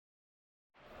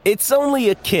It's only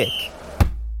a kick,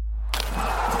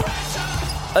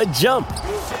 a jump,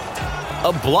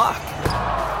 a block.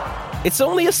 It's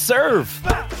only a serve.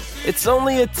 It's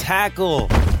only a tackle,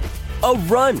 a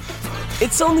run.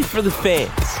 It's only for the fans.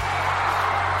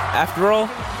 After all,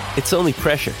 it's only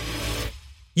pressure.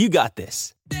 You got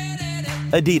this.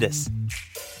 Adidas.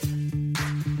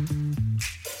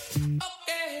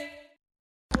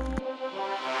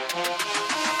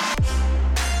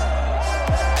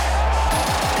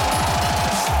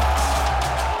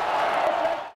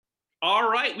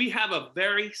 All right, we have a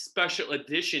very special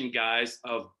edition, guys,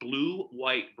 of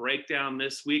Blue-White Breakdown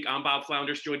this week. I'm Bob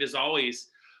Flounders, joined as always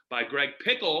by Greg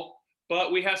Pickel,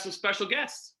 but we have some special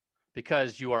guests.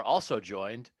 Because you are also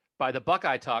joined by the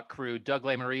BuckeyeTalk crew, Doug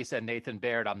Lesmerises and Nathan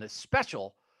Baird, on this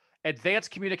special Advanced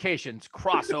Communications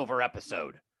crossover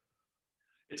episode.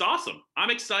 It's awesome. I'm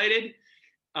excited.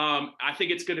 I think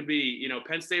it's going to be,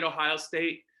 Penn State, Ohio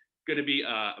State. Going to be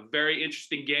a very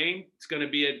interesting game. It's going to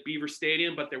be at Beaver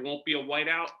Stadium, but there won't be a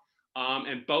whiteout.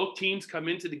 And both teams come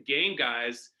into the game,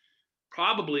 guys,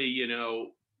 probably,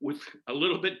 with a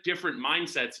little bit different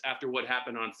mindsets after what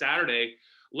happened on Saturday.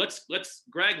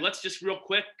 Greg, let's just real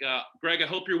quick. Greg, I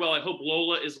hope you're well. I hope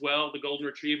Lola is well, the golden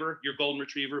retriever, your golden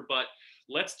retriever. But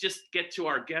let's just get to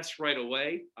our guests right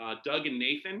away. Doug and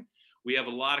Nathan, we have a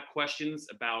lot of questions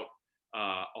about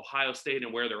Ohio State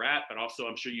and where they're at, but also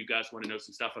I'm sure you guys want to know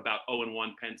some stuff about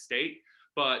 0-1 Penn State.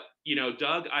 But,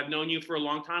 Doug, I've known you for a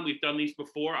long time. We've done these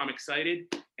before. I'm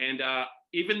excited. And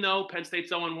even though Penn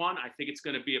State's 0-1, I think it's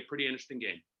going to be a pretty interesting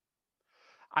game.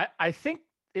 I think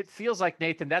it feels like,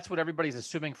 Nathan, that's what everybody's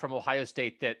assuming from Ohio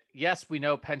State, that, yes, we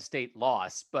know Penn State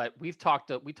lost, but we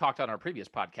talked on our previous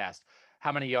podcast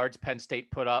how many yards Penn State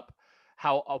put up,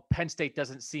 how Penn State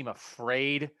doesn't seem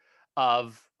afraid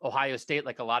of Ohio State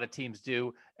like a lot of teams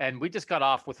do. And we just got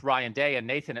off with Ryan Day, and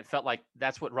Nathan, it felt like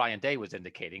that's what Ryan Day was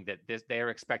indicating, that they're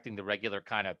expecting the regular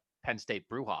kind of Penn State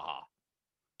brouhaha.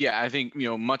 Yeah, I think,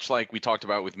 much like we talked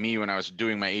about with me when I was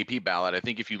doing my AP ballot, I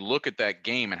think if you look at that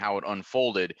game and how it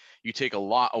unfolded, you take a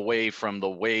lot away from the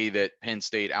way that Penn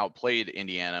State outplayed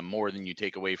Indiana more than you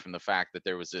take away from the fact that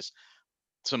there was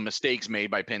some mistakes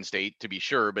made by Penn State, to be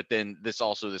sure, but then this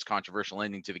controversial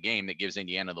ending to the game that gives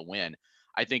Indiana the win.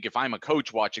 I think if I'm a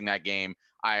coach watching that game,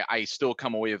 I still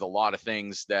come away with a lot of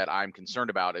things that I'm concerned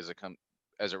about as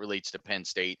it relates to Penn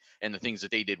State and the things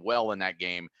that they did well in that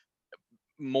game,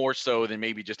 more so than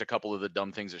maybe just a couple of the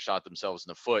dumb things that shot themselves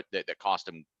in the foot that cost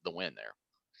them the win there.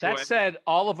 That said,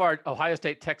 all of our Ohio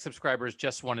State Tech subscribers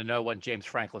just want to know when James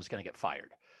Franklin's going to get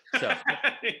fired. So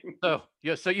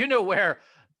you know where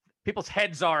people's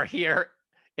heads are here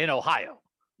in Ohio.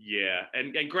 Yeah,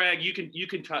 and Greg, you can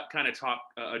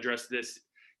address this.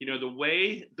 The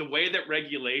way that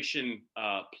regulation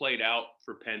played out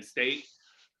for Penn State,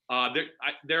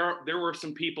 there were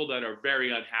some people that are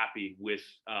very unhappy with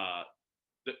how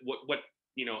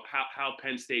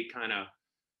Penn State kind of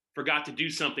forgot to do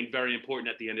something very important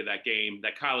at the end of that game.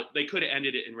 They could have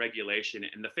ended it in regulation,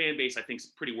 and the fan base, I think,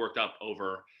 is pretty worked up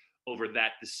over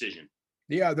that decision.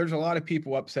 Yeah, there's a lot of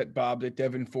people upset, Bob, that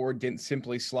Devin Ford didn't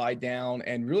simply slide down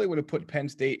and really would have put Penn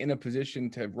State in a position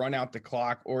to run out the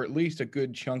clock, or at least a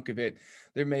good chunk of it.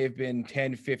 There may have been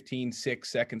 10, 15, 6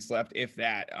 seconds left, if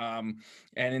that. And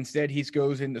instead, he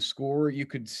goes in to score. You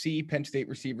could see Penn State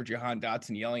receiver Jahan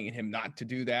Dotson yelling at him not to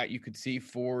do that. You could see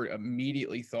Ford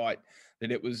immediately thought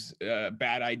that it was a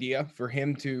bad idea for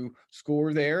him to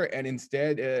score there. And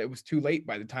instead, it was too late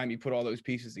by the time he put all those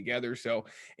pieces together. So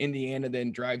Indiana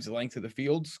then drives the length of the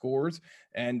field, scores,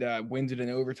 and wins it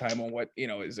in overtime on what,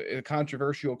 is a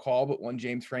controversial call, but one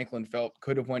James Franklin felt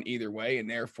could have went either way and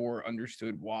therefore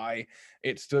understood why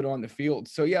it stood on the field.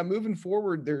 So, yeah, moving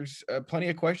forward, there's plenty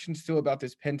of questions still about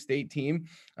this Penn State team.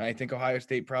 I think Ohio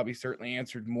State probably certainly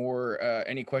answered more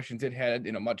any questions it had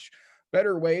in a much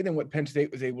better way than what Penn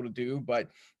State was able to do, but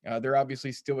they're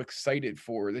obviously still excited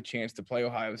for the chance to play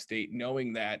Ohio State,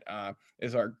 knowing that,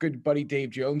 as our good buddy Dave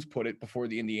Jones put it before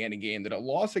the Indiana game, that a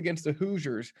loss against the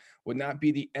Hoosiers would not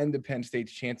be the end of Penn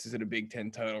State's chances at a Big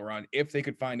Ten title run if they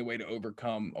could find a way to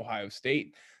overcome Ohio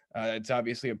State. It's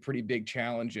obviously a pretty big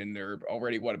challenge, and they're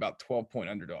already, about 12-point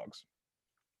underdogs.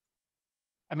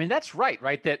 I mean, that's right?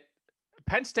 That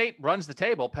Penn State runs the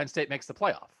table, Penn State makes the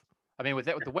playoff. I mean, with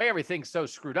the way everything's so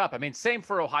screwed up, I mean, same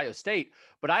for Ohio State,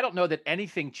 but I don't know that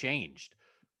anything changed,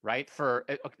 right? For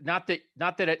not that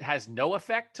it has no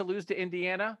effect to lose to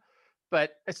Indiana,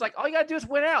 but it's like, all you got to do is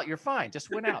win out. You're fine.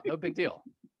 Just win out. No big deal.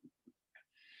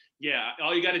 Yeah.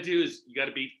 All you got to do is you got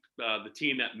to beat the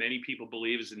team that many people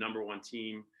believe is the number one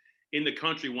team in the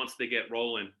country once they get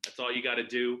rolling. That's all you got to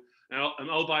do. And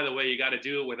oh, by the way, you got to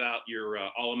do it without your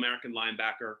All-American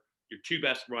linebacker, your two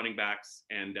best running backs,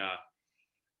 and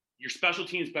your special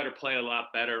teams better play a lot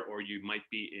better, or you might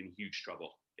be in huge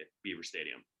trouble at Beaver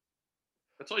Stadium.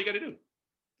 That's all you got to do.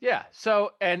 Yeah.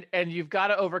 So, and you've got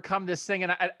to overcome this thing.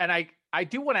 And I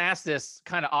do want to ask this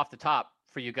kind of off the top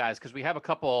for you guys, because we have a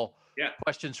couple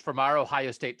questions from our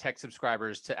Ohio State Tech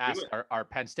subscribers to ask our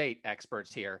Penn State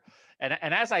experts here.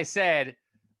 And as I said,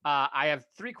 I have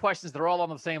 3 questions that are all on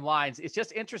the same lines. It's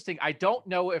just interesting. I don't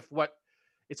know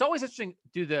it's always interesting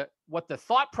what the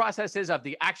thought process is of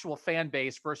the actual fan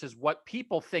base versus what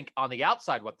people think on the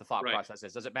outside, what the thought process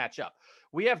is. Does it match up?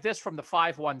 We have this from the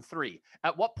 513.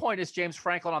 At what point is James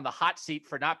Franklin on the hot seat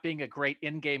for not being a great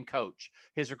in-game coach?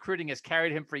 His recruiting has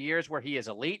carried him for years where he is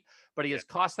elite, but he has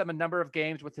cost them a number of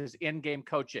games with his in-game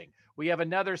coaching. We have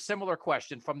another similar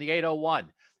question from the 801.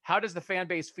 How does the fan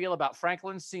base feel about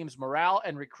Franklin? Seems morale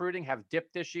and recruiting have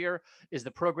dipped this year. Is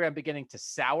the program beginning to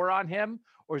sour on him?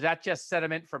 Or is that just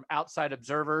sentiment from outside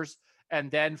observers?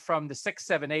 And then from the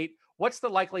 678, what's the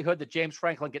likelihood that James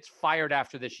Franklin gets fired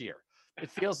after this year? It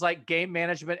feels like game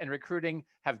management and recruiting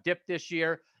have dipped this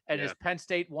year. And is Penn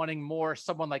State wanting more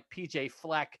someone like PJ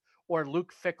Fleck or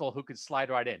Luke Pickel who could slide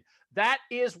right in? That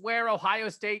is where Ohio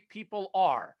State people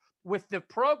are with the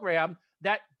program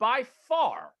that by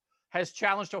far has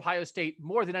challenged Ohio State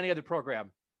more than any other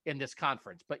program in this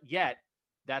conference. But yet,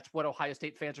 that's what Ohio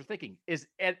State fans are thinking. Is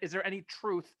there any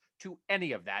truth to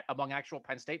any of that among actual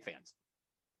Penn State fans?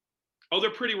 Oh, they're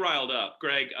pretty riled up,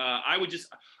 Greg. I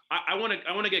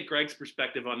want to get Greg's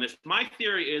perspective on this. My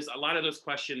theory is a lot of those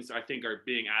questions I think are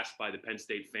being asked by the Penn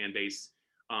State fan base,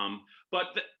 but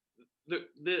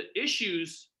the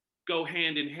issues go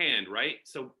hand in hand, right?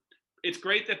 So it's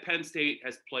great that Penn State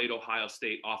has played Ohio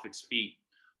State off its feet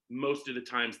most of the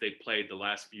times they've played the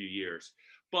last few years.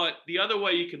 But the other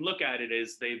way you can look at it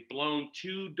is they've blown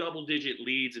 2 double-digit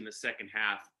leads in the second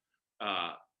half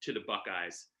to the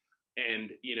Buckeyes.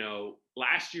 And,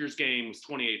 last year's game was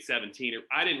 28-17.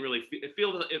 I didn't really it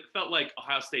felt like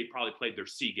Ohio State probably played their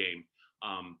C game,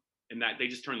 and that they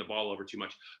just turned the ball over too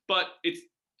much. But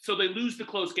so they lose the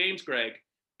close games, Greg,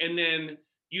 and then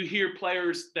you hear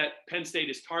players that Penn State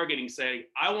is targeting say,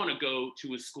 I want to go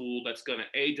to a school that's going to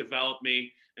A, develop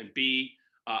me, and B,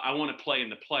 I want to play in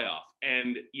the playoff.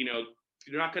 And, you're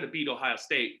not going to beat Ohio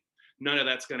State. None of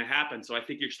that's going to happen. So I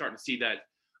think you're starting to see that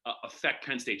affect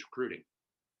Penn State's recruiting.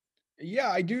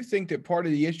 Yeah, I do think that part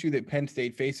of the issue that Penn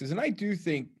State faces, and I do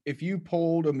think if you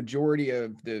polled a majority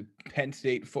of the Penn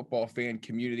State football fan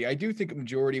community, I do think a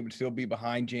majority would still be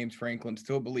behind James Franklin,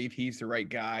 still believe he's the right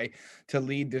guy to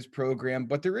lead this program.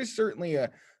 But there is certainly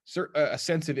a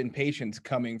sense of impatience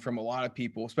coming from a lot of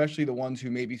people, especially the ones who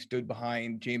maybe stood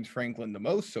behind James Franklin the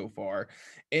most so far,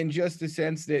 and just the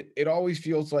sense that it always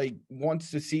feels like once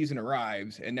the season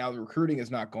arrives, and now the recruiting has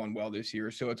not gone well this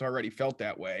year, so it's already felt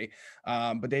that way,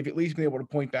 but they've at least been able to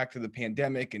point back to the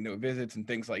pandemic and no visits and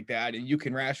things like that, and you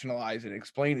can rationalize and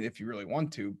explain it if you really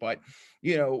want to, but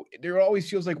there always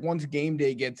feels like once game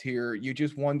day gets here, you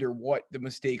just wonder what the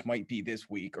mistake might be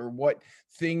this week, or what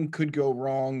thing could go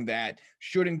wrong that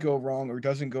shouldn't go wrong or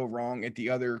doesn't go wrong at the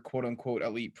other quote unquote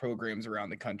elite programs around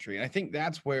the country. And I think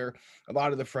that's where a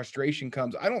lot of the frustration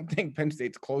comes. I don't think Penn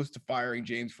State's close to firing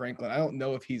James Franklin. I don't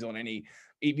know if he's on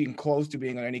even close to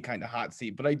being on any kind of hot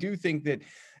seat, but I do think that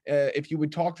if you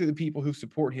would talk to the people who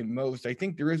support him most, I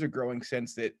think there is a growing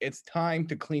sense that it's time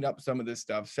to clean up some of this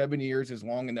stuff. 7 years is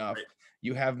long enough. Right.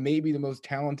 You have maybe the most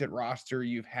talented roster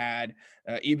you've had,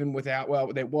 even without,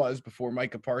 that was before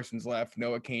Micah Parsons left.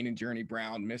 Noah Kane and Journey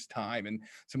Brown missed time, and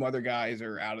some other guys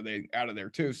are out of there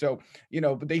too. So,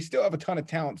 but they still have a ton of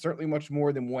talent, certainly much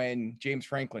more than when James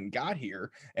Franklin got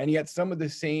here. And yet some of the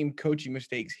same coaching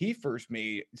mistakes he first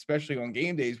made, especially on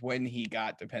game days when he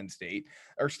got to Penn State,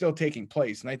 are still taking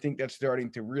place. And I think that's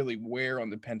starting to really wear on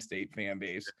the Penn State fan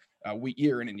base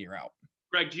year in and year out.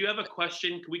 Greg, do you have a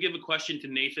question? Can we give a question to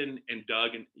Nathan and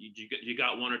Doug? And you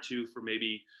got one or two for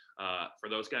maybe for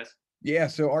those guys? Yeah,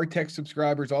 so our tech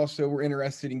subscribers also were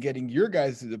interested in getting your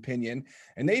guys' opinion,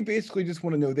 and they basically just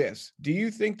want to know this. Do you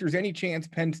think there's any chance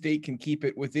Penn State can keep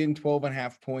it within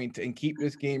 12.5 points and keep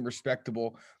this game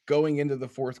respectable going into the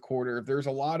fourth quarter? If there's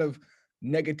a lot of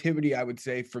negativity, I would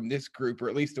say, from this group, or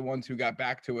at least the ones who got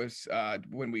back to us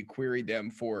when we queried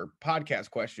them for podcast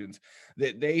questions,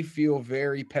 that they feel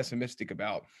very pessimistic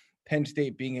about Penn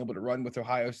State being able to run with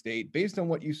Ohio State based on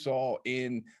what you saw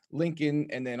in Lincoln,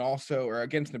 and then also, or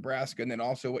against Nebraska, and then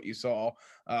also what you saw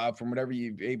from whatever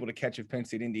you're able to catch of Penn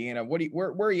State, Indiana.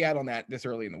 Where are you at on that this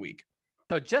early in the week?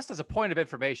 So just as a point of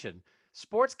information,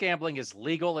 sports gambling is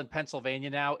legal in Pennsylvania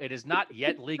now. It is not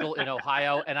yet legal in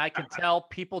Ohio, and I can tell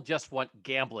people just want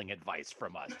gambling advice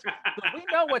from us. So we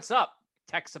know what's up,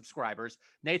 tech subscribers.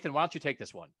 Nathan, why don't you take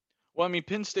this one? Well, I mean,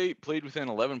 Penn State played within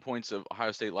 11 points of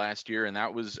Ohio State last year, and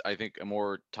that was, I think, a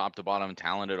more top to bottom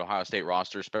talented Ohio State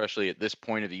roster, especially at this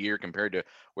point of the year compared to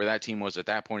where that team was at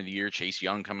that point of the year. Chase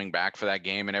Young coming back for that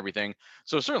game and everything.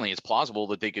 So certainly it's plausible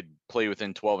that they could play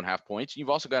within 12 and a half points. You've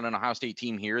also got an Ohio State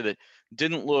team here that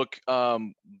didn't look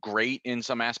great in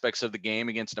some aspects of the game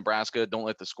against Nebraska. Don't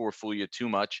let the score fool you too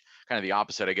much. Kind of the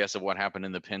opposite, I guess, of what happened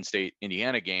in the Penn State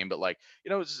Indiana game. But like,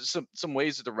 some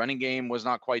ways that the running game was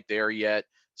not quite there yet.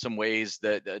 Some ways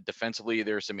that defensively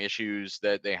there's some issues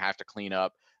that they have to clean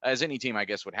up, as any team I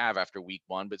guess would have after week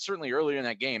one. But certainly earlier in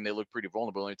that game they looked pretty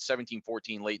vulnerable. It's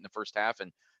 17-14 late in the first half,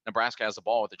 and Nebraska has the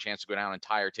ball with a chance to go down and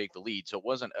tie or take the lead, so it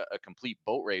wasn't a complete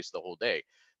boat race the whole day.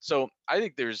 So I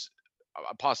think there's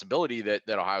a possibility that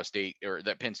Ohio State or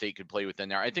that Penn State could play within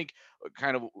there. I think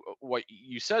kind of what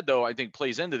you said though, I think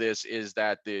plays into this is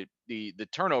that the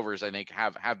turnovers I think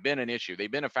have been an issue. They've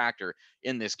been a factor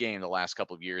in this game the last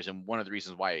couple of years, and one of the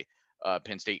reasons why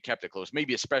Penn State kept it close,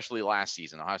 maybe especially last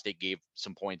season. Ohio State gave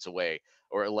some points away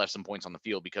or left some points on the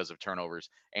field because of turnovers,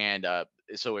 and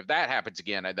so if that happens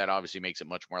again, that obviously makes it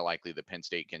much more likely that Penn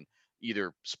State can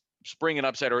either spring an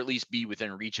upset or at least be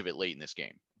within reach of it late in this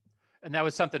game. And that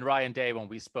was something Ryan Day, when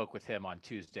we spoke with him on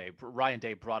Tuesday, Ryan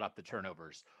Day brought up the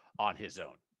turnovers on his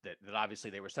own, that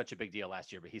obviously they were such a big deal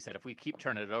last year. But he said, if we keep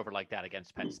turning it over like that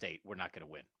against Penn State, we're not going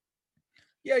to win.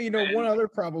 Yeah, one other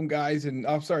problem, guys, and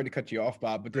I'm sorry to cut you off,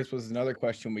 Bob, but this was another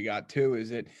question we got too, is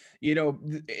that,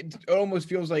 it almost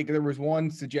feels like there was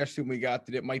one suggestion we got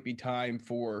that it might be time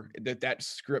for that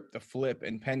script to flip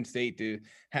and Penn State to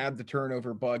have the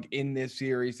turnover bug in this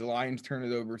series. The Lions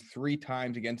turned it over 3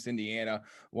 times against Indiana,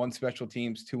 1 special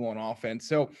teams, 2 on offense.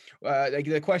 So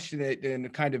the question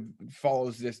that kind of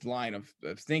follows this line of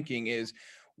thinking is,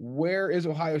 where is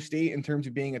Ohio State in terms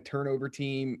of being a turnover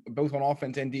team, both on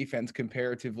offense and defense,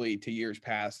 comparatively to years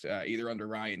past, either under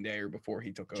Ryan Day or before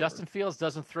he took over? Justin Fields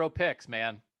doesn't throw picks,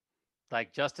 man.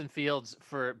 Like Justin Fields,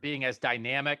 for being as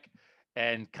dynamic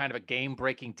and kind of a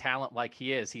game-breaking talent like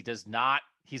he is, he does not.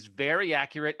 He's very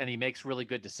accurate and he makes really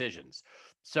good decisions.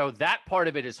 So that part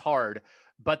of it is hard.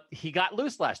 But he got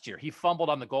loose last year. He fumbled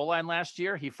on the goal line last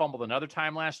year. He fumbled another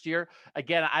time last year.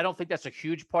 Again, I don't think that's a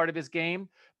huge part of his game,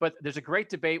 but there's a great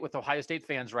debate with Ohio State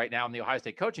fans right now and the Ohio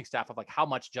State coaching staff of like how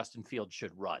much Justin Fields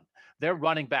should run. Their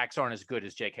running backs aren't as good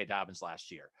as J.K. Dobbins last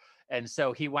year. And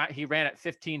so he ran it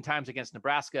 15 times against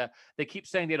Nebraska. They keep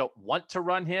saying they don't want to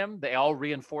run him. They all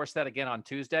reinforced that again on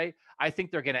Tuesday. I think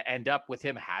they're going to end up with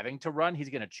him having to run. He's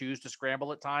going to choose to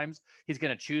scramble at times. He's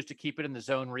going to choose to keep it in the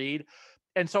zone read.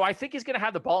 And so I think he's going to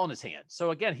have the ball in his hand.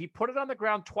 So again, he put it on the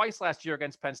ground twice last year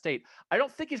against Penn State. I don't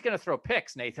think he's going to throw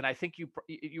picks, Nathan. I think you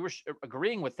were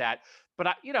agreeing with that. But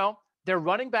their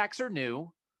running backs are new,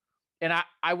 and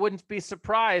I wouldn't be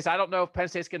surprised. I don't know if Penn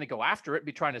State's going to go after it,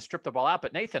 be trying to strip the ball out.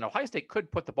 But Nathan, Ohio State could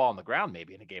put the ball on the ground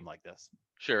maybe in a game like this.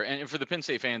 Sure. And for the Penn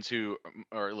State fans who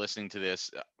are listening to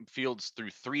this, Fields threw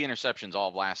 3 interceptions all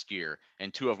of last year,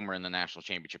 and 2 of them were in the national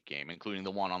championship game, including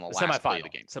the one on the last play of the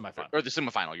game. Or the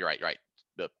semifinal. You're right.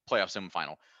 The playoff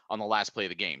semifinal on the last play of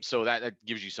the game. So that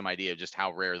gives you some idea of just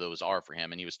how rare those are for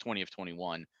him. And he was 20 of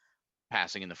 21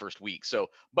 passing in the first week. So,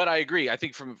 but I agree. I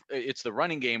think it's the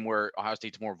running game where Ohio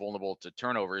State's more vulnerable to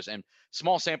turnovers, and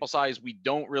small sample size. We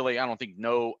don't really, I don't think,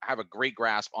 have a great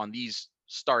grasp on these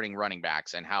starting running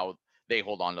backs and how they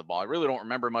hold on to the ball. I really don't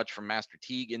remember much from Master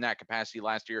Teague in that capacity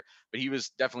last year, but he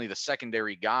was definitely the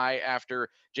secondary guy after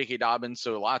J.K. Dobbins.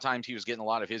 So a lot of times he was getting a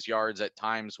lot of his yards at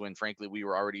times when, frankly, we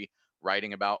were already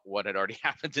writing about what had already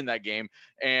happened in that game.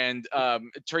 And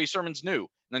Trey Sermon's new.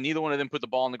 Now, neither one of them put the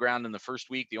ball on the ground in the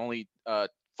first week. The only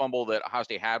fumble that Ohio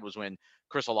State had was when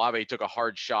Chris Olave took a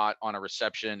hard shot on a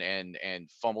reception and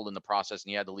fumbled in the process, and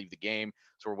he had to leave the game.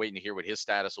 So we're waiting to hear what his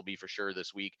status will be for sure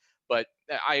this week. But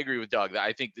I agree with Doug that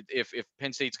I think that if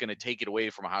Penn State's going to take it away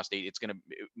from Ohio State, it's going to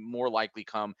more likely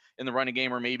come in the running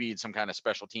game or maybe in some kind of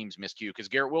special teams miscue, because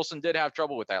Garrett Wilson did have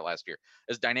trouble with that last year.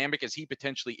 As dynamic as he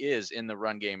potentially is in the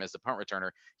run game as the punt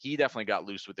returner, he definitely got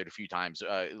loose with it a few times.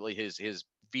 His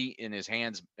feet and his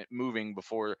hands moving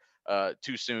before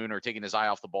too soon or taking his eye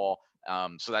off the ball.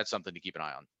 So that's something to keep an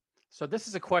eye on. So this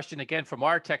is a question, again, from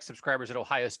our tech subscribers at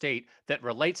Ohio State that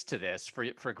relates to this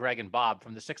for Greg and Bob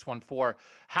from the 614.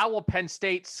 How will Penn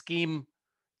State scheme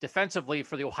defensively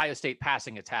for the Ohio State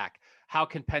passing attack? How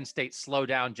can Penn State slow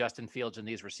down Justin Fields and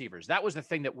these receivers? That was the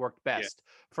thing that worked best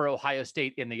for Ohio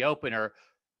State in the opener.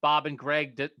 Bob and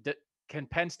Greg, can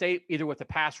Penn State, either with the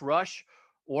pass rush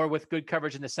or with good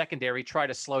coverage in the secondary, try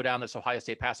to slow down this Ohio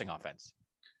State passing offense?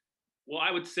 Well,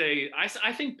 I would say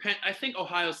I think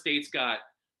Ohio State's got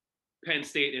Penn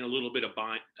State in a little bit of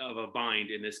a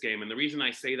bind in this game. And the reason I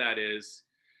say that is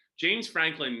James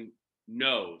Franklin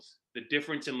knows the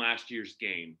difference in last year's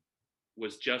game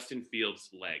was Justin Fields'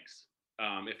 legs.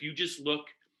 If you just look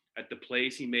at the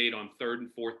plays he made on 3rd and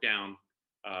 4th down,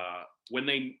 when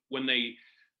they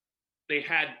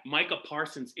had Micah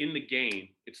Parsons in the game,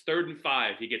 it's 3rd and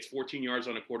 5, he gets 14 yards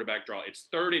on a quarterback draw. It's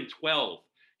 3rd and 12,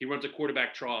 he runs a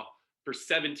quarterback draw for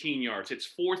 17 yards.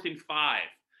 It's 4th and 5,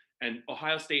 and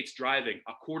Ohio State's driving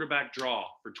a quarterback draw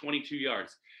for 22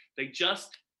 yards. They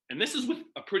just, and this is with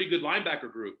a pretty good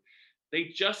linebacker group, they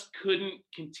just couldn't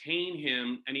contain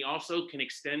him, and he also can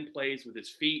extend plays with his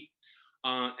feet.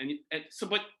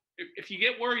 But if you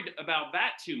get worried about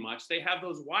that too much, they have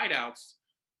those wideouts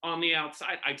on the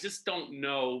outside. I just don't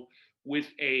know, with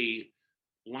a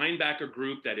linebacker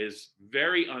group that is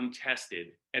very untested,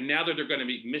 and now that they're going to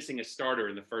be missing a starter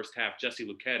in the first half, Jesse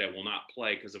Luketa will not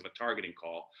play because of a targeting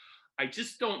call. I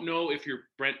just don't know if you're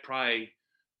Brent Pry,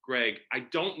 Greg. I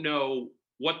don't know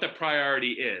what the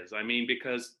priority is. I mean,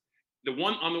 because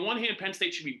on the one hand, Penn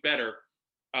State should be better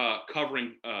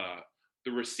covering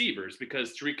the receivers,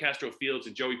 because Tariq Castro-Fields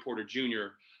and Joey Porter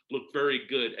Jr. looked very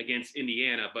good against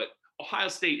Indiana, but Ohio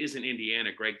State isn't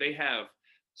Indiana, Greg. They have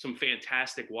some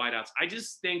fantastic wideouts. I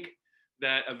just think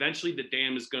that eventually the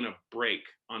dam is going to break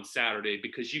on Saturday,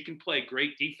 because you can play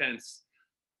great defense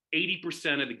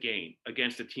 80% of the game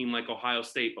against a team like Ohio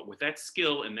State, but with that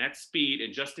skill and that speed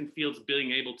and Justin Fields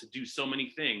being able to do so many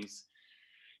things,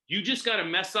 you just got to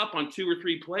mess up on 2 or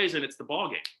 3 plays and it's the ball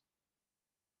game.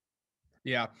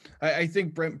 Yeah, I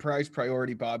think Brent Pry's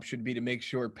priority, Bob, should be to make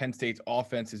sure Penn State's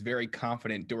offense is very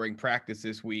confident during practice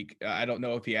this week. I don't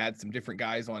know if he adds some different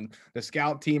guys on the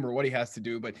scout team or what he has to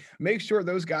do, but make sure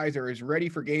those guys are as ready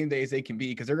for game day as they can be,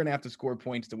 because they're going to have to score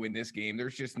points to win this game.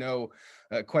 There's just no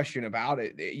question about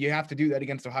it. You have to do that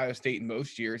against Ohio State in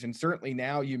most years, and certainly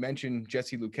now. You mentioned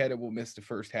Jesse Luketa will miss the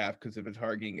first half because of a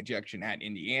targeting ejection at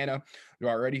Indiana. They're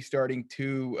already starting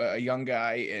a young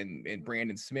guy in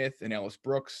Brandon Smith and Ellis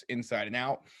Brooks inside and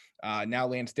out. Now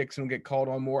Lance Dixon will get called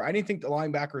on more. I didn't think the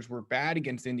linebackers were bad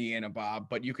against Indiana, Bob,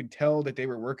 but you could tell that they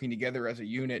were working together as a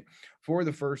unit for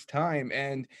the first time.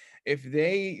 And if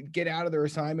they get out of their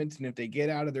assignments, and if they get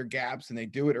out of their gaps, and they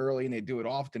do it early and they do it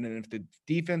often, and if the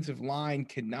defensive line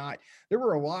cannot, there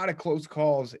were a lot of close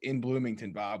calls in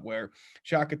Bloomington, Bob, where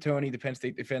Shaka Toney, the Penn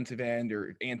State defensive end,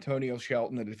 or Antonio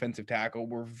Shelton, the defensive tackle,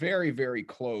 were very, very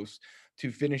close to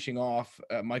finishing off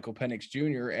Michael Penix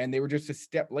Jr., and they were just a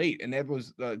step late. And that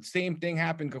was the same thing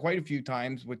happened quite a few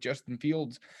times with Justin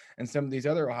Fields and some of these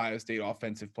other Ohio State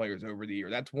offensive players over the year.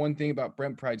 That's one thing about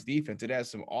Brent Pry's defense. It has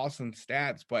some awesome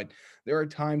stats, but there are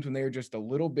times when they're just a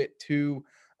little bit too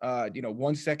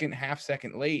 1 second, half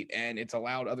second late, and it's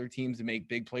allowed other teams to make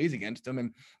big plays against them.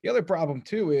 And the other problem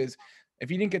too is,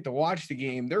 if you didn't get to watch the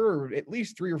game, there were at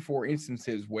least 3 or 4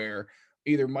 instances where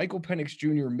either Michael Penix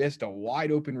Jr. missed a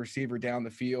wide open receiver down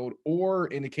the field, or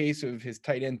in the case of his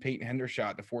tight end Peyton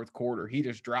Hendershot, the 4th quarter, he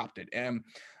just dropped it. And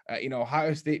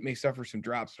Ohio State may suffer some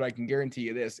drops, but I can guarantee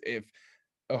you this: if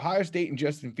Ohio State and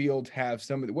Justin Fields have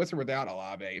some of the, with or without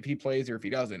Olave, if he plays or if he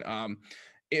doesn't,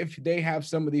 if they have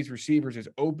some of these receivers as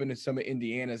open as some of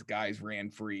Indiana's guys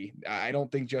ran free, I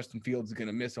don't think Justin Fields is going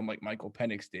to miss them like Michael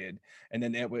Penix did. And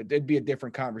then it'd be a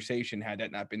different conversation had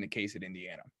that not been the case at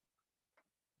Indiana.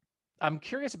 I'm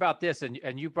curious about this,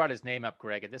 and you brought his name up,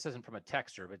 Greg, and this isn't from a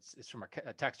texter, but it's from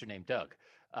a texter named Doug.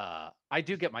 I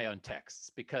do get my own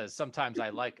texts, because sometimes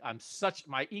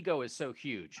my ego is so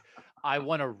huge. I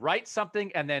want to write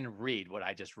something and then read what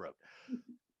I just wrote.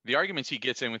 The arguments he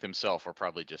gets in with himself are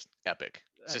probably just epic.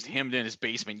 It's just him in his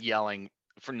basement yelling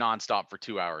for nonstop for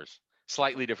 2 hours.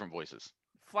 Slightly different voices.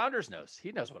 Flounders knows.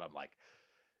 He knows what I'm like.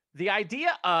 The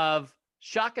idea of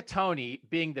Shaka Toney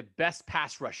being the best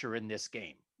pass rusher in this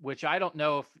game, which I don't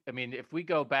know if we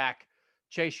go back,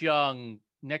 Chase Young,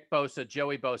 Nick Bosa,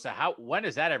 Joey Bosa, when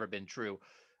has that ever been true?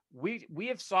 We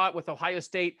have saw it with Ohio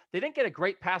State. They didn't get a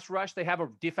great pass rush. They have a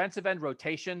defensive end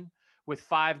rotation with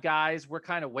 5 guys. We're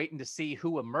kind of waiting to see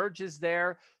who emerges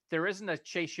there. There isn't a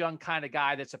Chase Young kind of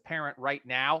guy that's apparent right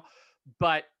now,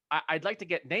 but I'd like to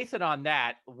get Nathan on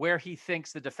that, where he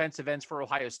thinks the defensive ends for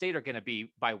Ohio State are going to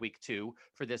be by week 2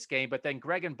 for this game. But then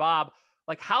Greg and Bob,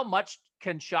 how much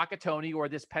can Shaka Toney or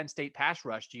this Penn State pass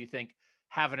rush, do you think,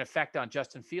 have an effect on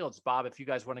Justin Fields? Bob, if you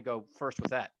guys want to go first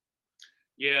with that.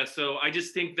 Yeah, so I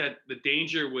just think that the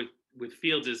danger with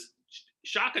Fields is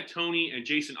Shaka Toney and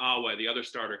Jason Alway, the other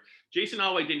starter. Jason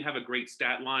Alway didn't have a great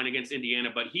stat line against Indiana,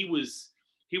 but he was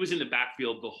in the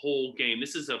backfield the whole game.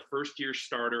 This is a first-year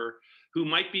starter who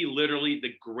might be literally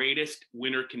the greatest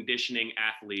winter conditioning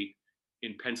athlete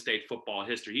in Penn State football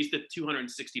history. He's the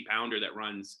 260-pounder that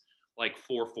runs like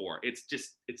 4.4.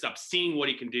 It's obscene what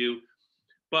he can do.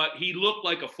 but he looked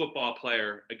like a football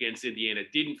player against Indiana.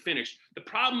 Didn't finish. The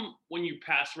problem when you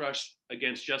pass rush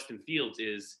against Justin Fields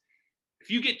is if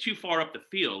you get too far up the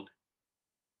field,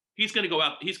 he's going to go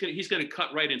out. He's going to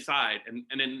cut right inside, and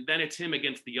then it's him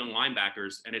against the young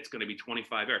linebackers, and it's going to be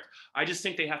 25 yards. I just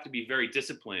think they have to be very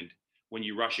disciplined when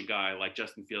you rush a guy like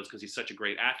Justin Fields because he's such a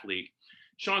great athlete.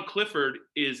 Sean Clifford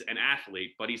is an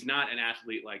athlete, but he's not an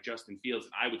athlete like Justin Fields.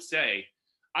 And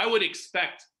I would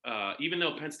expect, even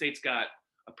though Penn State's got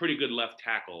a pretty good left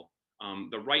tackle,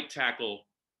 the right tackle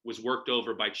was worked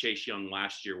over by Chase Young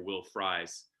last year, Will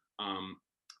Fries.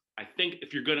 I think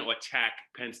if you're going to attack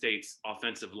Penn State's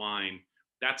offensive line,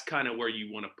 that's kind of where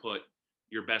you want to put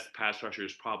your best pass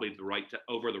rushers, probably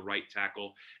over the right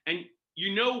tackle. And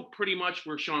you know pretty much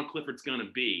where Sean Clifford's going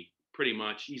to be, pretty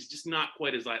much. He's just not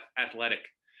quite as athletic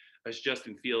as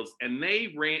Justin Fields. And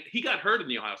he got hurt in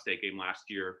the Ohio State game last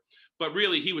year, but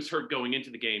really he was hurt going into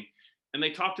the game. And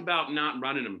they talked about not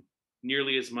running him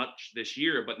nearly as much this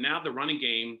year, but now the running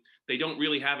game, they don't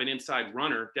really have an inside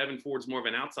runner. Devin Ford's more of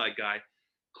an outside guy.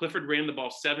 Clifford ran the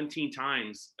ball 17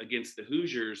 times against the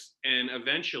Hoosiers, and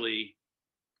eventually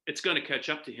it's going to catch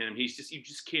up to him. You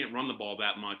just can't run the ball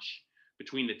that much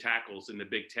between the tackles in the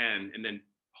Big Ten and then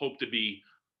hope to be,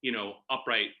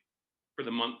 upright for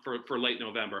the month for late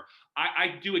November.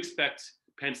 I do expect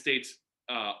Penn State's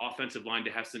offensive line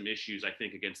to have some issues, I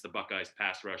think, against the Buckeyes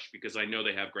pass rush, because I know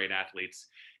they have great athletes.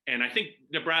 And I think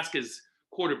Nebraska's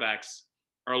quarterbacks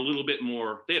are a little bit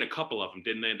more, they had a couple of them,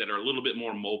 didn't they, that are a little bit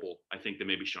more mobile, I think, than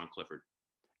maybe Sean Clifford.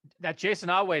 That Jason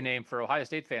Otway name for Ohio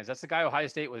State fans, that's the guy Ohio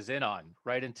State was in on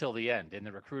right until the end in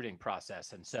the recruiting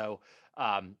process. And so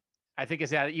I think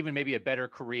it's had even maybe a better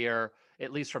career,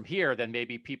 at least from here, than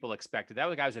maybe people expected.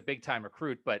 That guy was a big time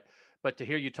recruit, but to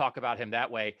hear you talk about him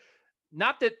that way,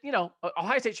 not that,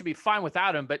 Ohio State should be fine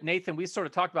without him, but Nathan, we sort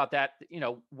of talked about that,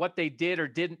 what they did or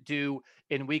didn't do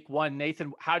in week one.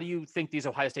 Nathan, how do you think these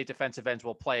Ohio State defensive ends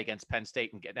will play against Penn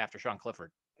State and getting after Sean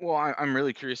Clifford? Well, I'm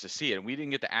really curious to see it. We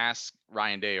didn't get to ask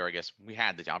Ryan Day, or I guess we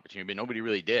had the opportunity, but nobody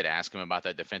really did ask him about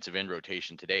that defensive end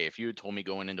rotation today. If you had told me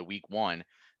going into week one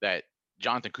that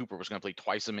Jonathan Cooper was going to play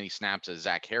twice as many snaps as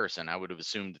Zach Harrison, I would have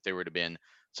assumed that there would have been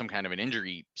some kind of an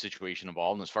injury situation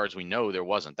involved. And as far as we know, there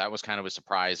wasn't. That was kind of a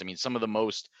surprise. I mean, some of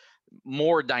the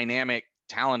more dynamic,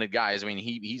 talented guys. I mean,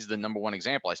 he's the number one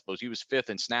example, I suppose. He was fifth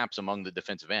in snaps among the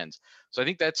defensive ends. So I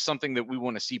think that's something that we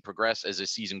want to see progress as the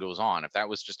season goes on. If that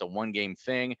was just a one-game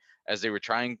thing as they were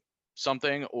trying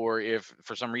something, or if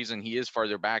for some reason he is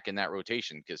farther back in that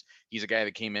rotation, because he's a guy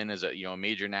that came in as a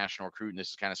major national recruit, and this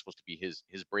is kind of supposed to be his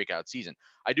breakout season.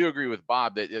 I do agree with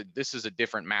Bob that this is a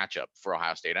different matchup for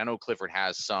Ohio State. I know Clifford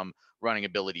has some running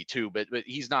ability too, but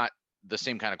he's not the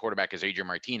same kind of quarterback as Adrian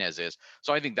Martinez is.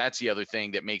 So I think that's the other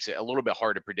thing that makes it a little bit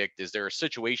hard to predict, is there are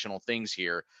situational things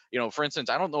here. For instance,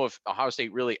 I don't know if Ohio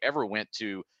State really ever went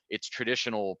to its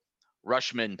traditional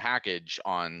rushman package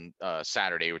on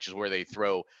Saturday, which is where they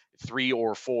throw 3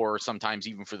 or 4, sometimes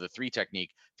even for the 3 technique,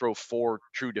 throw 4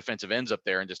 true defensive ends up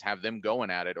there and just have them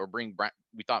going at it, or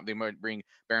we thought they might bring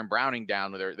Baron Browning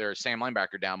down with their Sam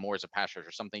linebacker down more as a pass rusher,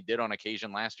 something they did on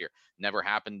occasion last year. Never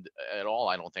happened at all,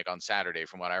 I don't think, on Saturday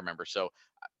from what I remember. So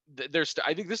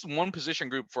I think this is one position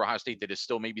group for Ohio State that is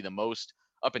still maybe the most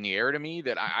up in the air to me,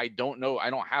 that I don't know.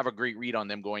 I don't have a great read on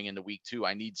them going into week 2.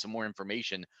 I need some more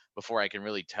information before I can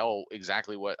really tell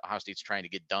exactly what Ohio State's trying to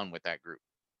get done with that group.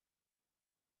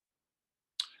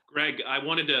 Greg, I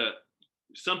wanted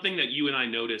something that you and I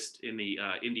noticed in the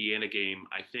Indiana game,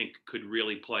 I think could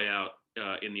really play out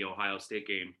in the Ohio State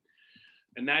game.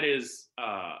 And that is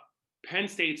Penn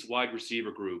State's wide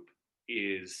receiver group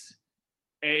is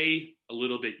A, a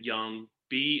little bit young,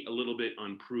 B, a little bit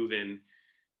unproven.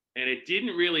 And it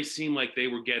didn't really seem like they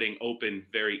were getting open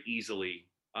very easily.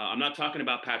 I'm not talking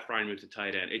about Pat Freiermuth, the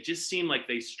tight end. It just seemed like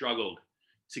they struggled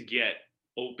to get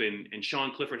open, and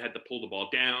Sean Clifford had to pull the ball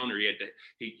down, or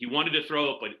he wanted to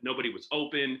throw it, but nobody was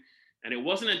open. And it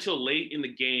wasn't until late in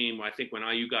the game, I think, when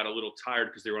IU got a little tired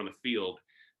because they were on the field,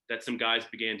 that some guys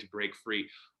began to break free.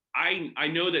 I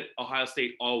know that Ohio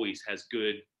State always has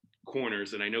good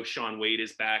corners, and I know Sean Wade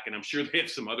is back, and I'm sure they have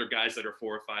some other guys that are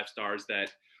 4 or 5 stars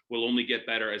that will only get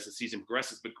better as the season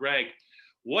progresses. But Greg,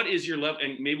 what is your level?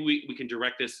 And maybe we can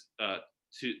direct this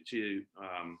to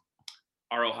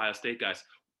our Ohio State guys.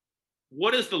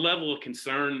 What is the level of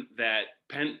concern that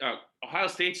Ohio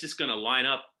State's just going to line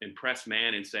up and press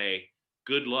man and say,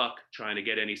 good luck trying to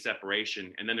get any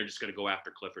separation, and then they're just going to go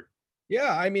after Clifford?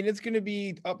 Yeah, I mean, it's going to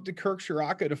be up to Kirk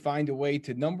Shiraka to find a way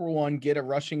to, number one, get a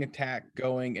rushing attack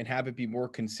going and have it be more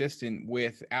consistent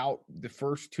without the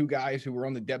first two guys who were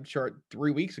on the depth chart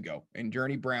 3 weeks ago. And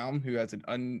Journey Brown, who has an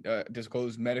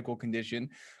undisclosed medical condition,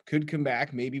 could come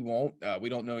back, maybe won't. We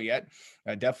don't know yet.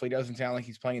 Definitely doesn't sound like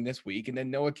he's playing this week. And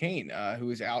then Noah Kane,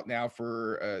 who is out now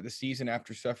for the season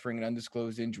after suffering an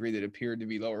undisclosed injury that appeared to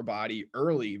be lower body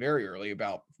early, very early,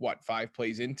 about 5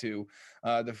 plays into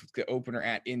the opener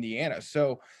at Indiana.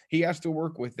 So he has to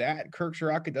work with that. Kirk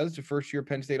Shiraka does, the first-year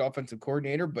Penn State offensive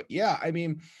coordinator. But yeah, I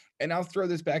mean, and I'll throw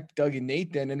this back to Doug and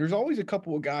Nathan. And there's always a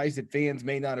couple of guys that fans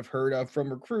may not have heard of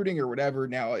from recruiting or whatever.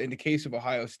 Now, in the case of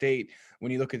Ohio State,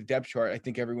 when you look at the depth chart, I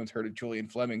think everyone's heard of Julian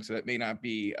Fleming, so that may not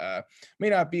be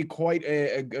quite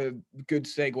a good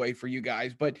segue for you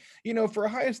guys. But for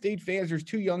Ohio State fans, there's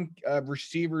two young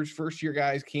receivers, first-year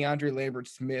guys, Keandre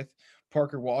Lambert-Smith,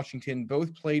 Parker Washington,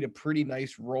 both played a pretty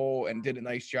nice role and did a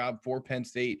nice job for Penn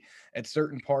State at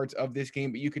certain parts of this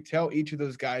game. But you could tell each of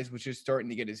those guys was just starting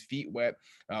to get his feet wet.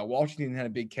 Washington had a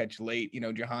big catch late.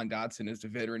 Jahan Dotson is the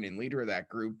veteran and leader of that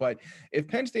group. But if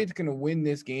Penn State's going to win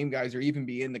this game, guys, or even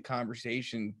be in the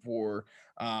conversation for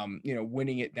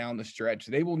winning it down the stretch,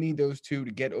 they will need those two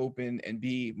to get open and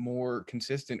be more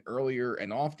consistent earlier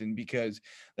and often, because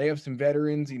they have some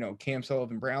veterans. Cam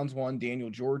Sullivan-Brown's one, Daniel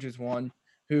George is one,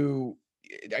 who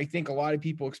I think a lot of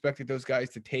people expected those guys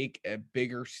to take a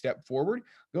bigger step forward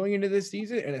going into this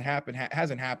season, and it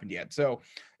hasn't happened yet. So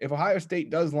if Ohio State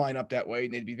does line up that way,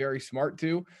 and they'd be very smart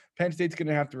to, Penn State's going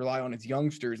to have to rely on its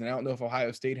youngsters. And I don't know if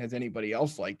Ohio State has anybody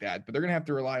else like that, but they're going to have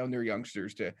to rely on their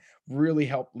youngsters to really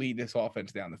help lead this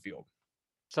offense down the field.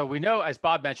 So we know, as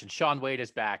Bob mentioned, Shaun Wade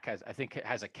is back. I think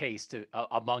has a case to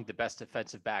among the best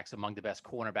defensive backs, among the best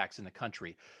cornerbacks in the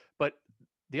country. But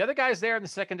the other guys there in the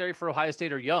secondary for Ohio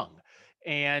State are young.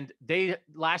 And they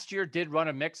last year did run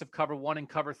a mix of cover 1 and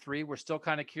cover 3. We're still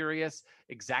kind of curious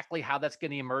exactly how that's going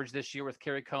to emerge this year with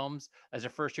Kerry Combs as a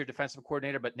first-year defensive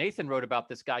coordinator. But Nathan wrote about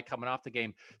this guy coming off the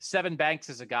game. Sevyn Banks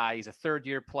is a guy. He's a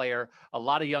third-year player. A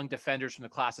lot of young defenders from the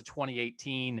class of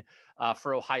 2018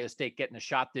 for Ohio State getting a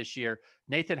shot this year.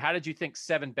 Nathan, how did you think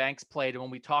Sevyn Banks played? And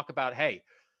when we talk about, hey,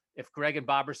 if Greg and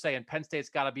Bob are saying Penn State's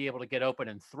got to be able to get open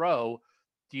and throw,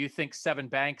 do you think Sevyn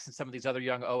Banks and some of these other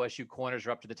young OSU corners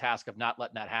are up to the task of not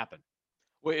letting that happen?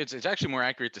 Well, it's actually more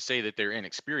accurate to say that they're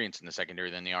inexperienced in the secondary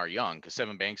than they are young, because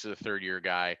Sevyn Banks is a third-year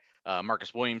guy.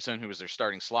 Marcus Williamson, who is their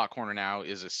starting slot corner now,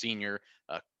 is a senior.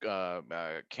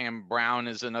 Cam Brown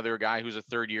is another guy who's a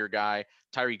third-year guy.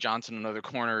 Tyree Johnson, another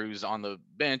corner who's on the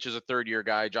bench, is a third-year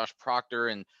guy. Josh Proctor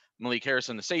and Malik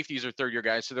Harrison, the safeties, are third-year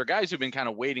guys. So they're guys who've been kind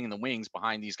of waiting in the wings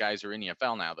behind these guys who are in the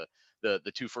NFL now.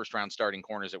 The two first-round starting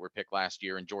corners that were picked last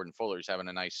year, and Jordan Fuller's having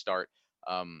a nice start,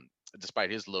 despite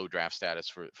his low draft status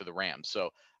for the Rams. So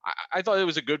I thought it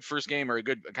was a good first game, or a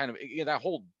good kind of, that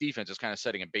whole defense is kind of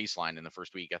setting a baseline in the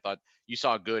first week. I thought you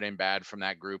saw good and bad from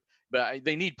that group, but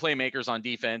they need playmakers on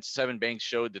defense. Sevyn Banks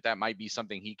showed that might be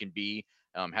something he can be.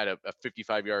 Had a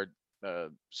 55-yard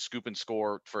scoop and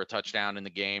score for a touchdown in the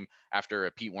game after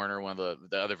Pete Werner, one of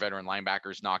the other veteran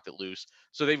linebackers, knocked it loose.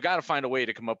 So they've got to find a way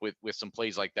to come up with some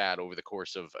plays like that over the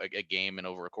course of a game and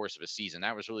over a course of a season.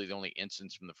 That was really the only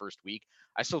instance from the first week.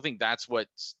 I still think that's what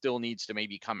still needs to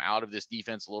maybe come out of this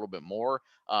defense a little bit more.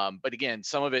 But again,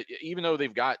 some of it, even though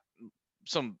they've got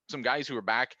some guys who are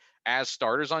back as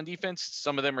starters on defense,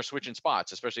 some of them are switching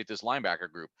spots, especially at this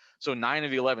linebacker group. So 9 of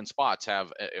the 11 spots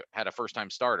have had a first-time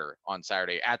starter on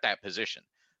Saturday at that position.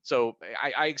 So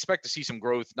I expect to see some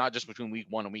growth, not just between week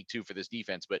 1 and week 2 for this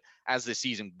defense, but as the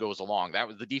season goes along.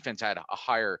 The defense had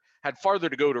farther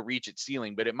to go to reach its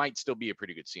ceiling, but it might still be a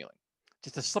pretty good ceiling.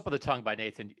 Just a slip of the tongue by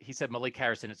Nathan. He said Malik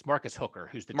Harrison. It's Marcus Hooker,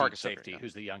 who's the deep safety,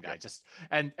 who's the young guy.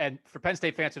 Yeah. And for Penn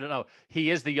State fans who don't know, he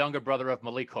is the younger brother of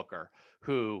Malik Hooker,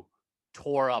 who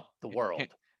tore up the world.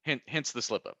 Hence the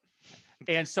slip up.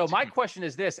 And so my question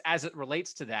is this, as it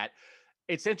relates to that,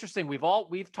 it's interesting.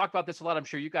 We've talked about this a lot. I'm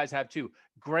sure you guys have too.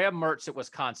 Graham Mertz at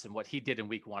Wisconsin, what he did in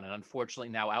week 1, and unfortunately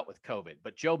now out with COVID.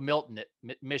 But Joe Milton at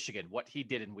Michigan, what he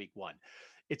did in week 1.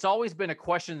 It's always been a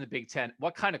question in the Big Ten.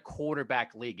 What kind of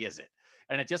quarterback league is it?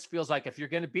 And it just feels like if you're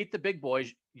going to beat the big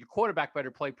boys, your quarterback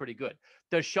better play pretty good.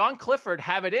 Does Sean Clifford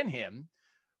have it in him,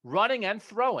 running and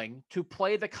throwing, to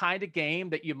play the kind of game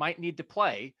that you might need to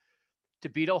play to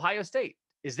beat Ohio State?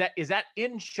 Is that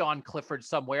in Sean Clifford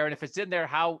somewhere? And if it's in there,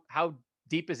 how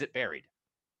deep is it buried?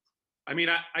 I mean,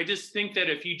 I just think that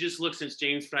if you just look since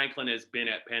James Franklin has been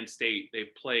at Penn State,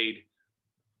 they've played,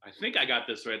 I think I got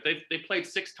this right, they played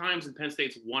 6 times and Penn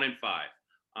State's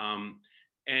 1-5.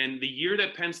 And the year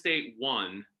that Penn State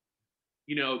won,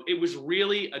 it was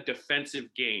really a defensive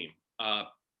game.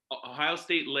 Ohio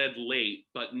State led late,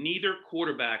 but neither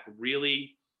quarterback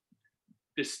really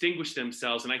distinguished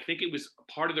themselves. And I think it was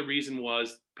part of the reason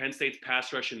was Penn State's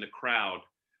pass rush in the crowd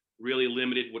really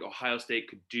limited what Ohio State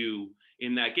could do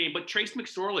in that game. But Trace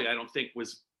McSorley, I don't think,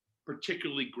 was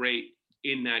particularly great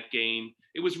in that game.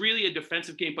 It was really a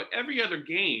defensive game, but every other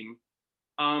game,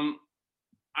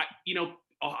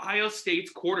 Ohio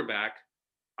State's quarterback,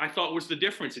 I thought was the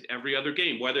difference in every other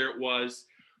game, whether it was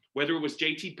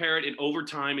JT Barrett in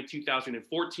overtime in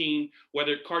 2014,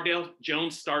 whether Cardale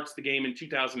Jones starts the game in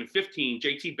 2015,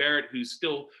 JT Barrett, who's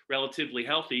still relatively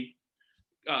healthy,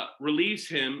 relieves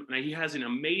him, and he has an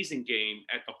amazing game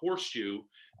at the Horseshoe.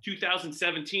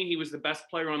 2017, he was the best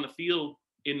player on the field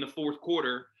in the fourth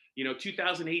quarter.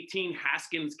 2018,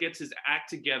 Haskins gets his act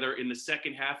together in the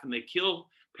second half, and they kill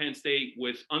Penn State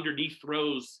with underneath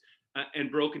throws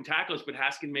and broken tackles, but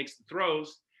Haskins makes the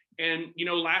throws. And,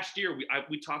 last year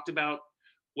we talked about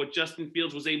what Justin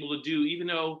Fields was able to do, even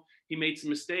though he made some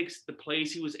mistakes, the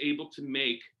plays he was able to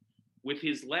make with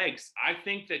his legs. I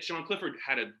think that Sean Clifford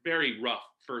had a very rough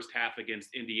first half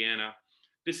against Indiana.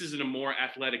 This isn't a more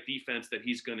athletic defense that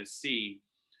he's going to see.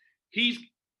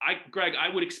 Greg, I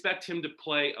would expect him to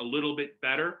play a little bit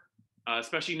better,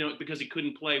 especially because he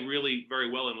couldn't play really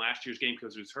very well in last year's game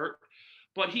because he was hurt.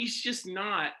 But he's just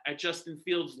not at Justin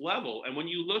Fields' level. And when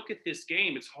you look at this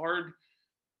game, it's hard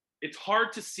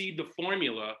to see the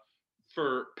formula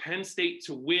for Penn State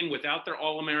to win without their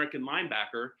All-American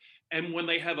linebacker. And when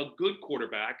they have a good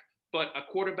quarterback, but a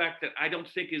quarterback that I don't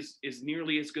think is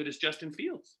nearly as good as Justin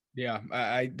Fields. Yeah,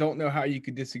 I don't know how you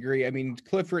could disagree. I mean,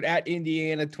 Clifford at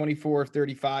Indiana, 24 of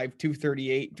 35,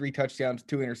 238, 3 touchdowns,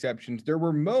 2 interceptions. There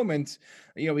were moments,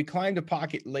 we climbed a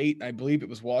pocket late. I believe it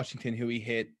was Washington who he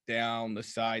hit down the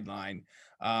sideline.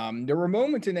 There were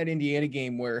moments in that Indiana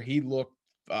game where he looked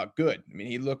good. I mean,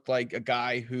 he looked like a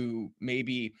guy who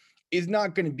maybe is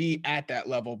not going to be at that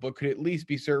level, but could at least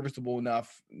be serviceable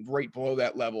enough right below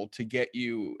that level to get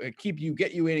you in and keep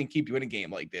you in a game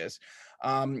like this.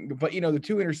 But the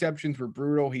 2 interceptions were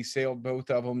brutal. He sailed both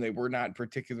of them. They were not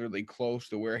particularly close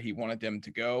to where he wanted them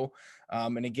to go.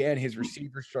 And again, his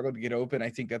receivers struggled to get open. I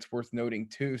think that's worth noting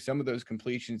too. Some of those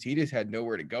completions, he just had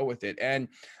nowhere to go with it. And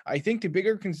I think the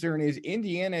bigger concern is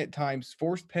Indiana at times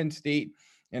forced Penn State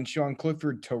and Sean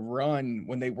Clifford to run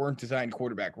when they weren't designed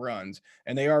quarterback runs,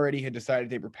 and they already had decided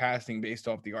they were passing based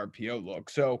off the RPO look.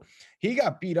 So he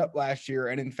got beat up last year,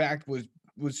 and in fact was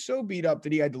so beat up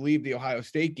that he had to leave the Ohio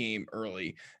State game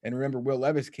early. And remember, Will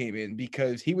Levis came in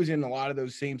because he was in a lot of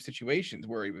those same situations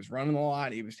where he was running a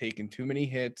lot. He was taking too many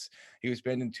hits. He was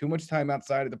spending too much time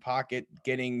outside of the pocket,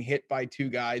 getting hit by 2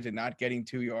 guys and not getting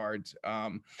 2 yards.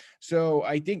 So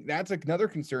I think that's another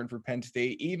concern for Penn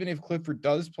State, even if Clifford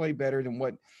does play better than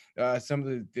what some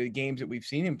of the games that we've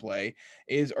seen him play,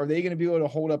 are they going to be able to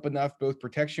hold up enough, both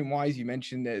protection wise? You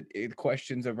mentioned that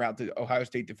questions about the Ohio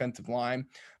State defensive line.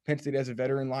 Penn State has a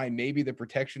veteran line. Maybe the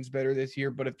protection's better this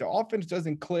year, but if the offense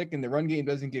doesn't click and the run game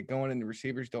doesn't get going and the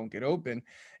receivers don't get open,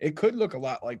 it could look a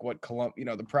lot like what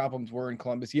the problems were in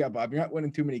Columbus. Yeah, Bob, you're not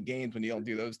winning too many games when you don't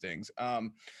do those things.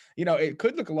 It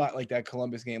could look a lot like that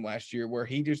Columbus game last year where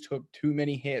he just took too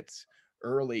many hits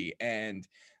early, and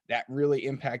that really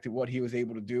impacted what he was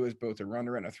able to do as both a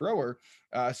runner and a thrower.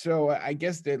 So I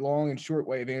guess the long and short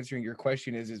way of answering your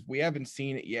question is we haven't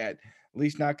seen it yet, at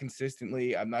least not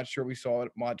consistently. I'm not sure we saw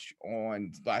it much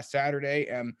on last Saturday,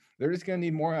 and they're just going to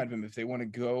need more out of him if they want to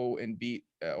go and beat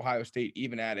Ohio State,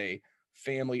 even at a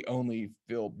family-only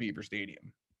filled Beaver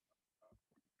Stadium.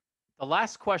 The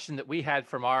last question that we had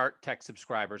from our tech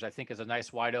subscribers, I think, is a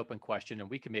nice wide open question, and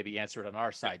we can maybe answer it on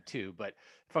our side too. But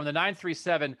from the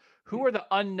 937, who are the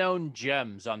unknown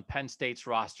gems on Penn State's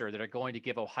roster that are going to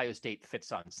give Ohio State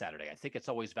fits on Saturday? I think it's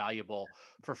always valuable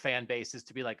for fan bases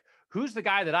to be like, who's the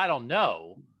guy that I don't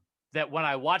know that when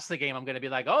I watch the game, I'm going to be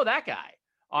like, oh, that guy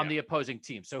on the opposing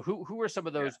team. So who are some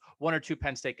of those 1 or 2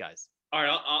 Penn State guys? All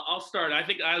right, I'll start. I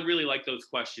think I really like those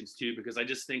questions too, because I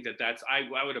just think that's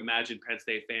I would imagine Penn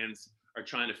State fans are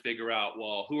trying to figure out,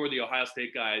 well, who are the Ohio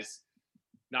State guys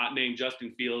not named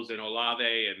Justin Fields and Olave,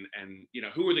 and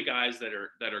who are the guys that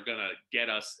are gonna get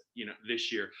us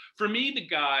this year. For me, the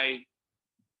guy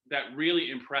that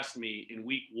really impressed me in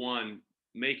week 1,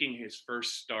 making his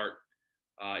first start,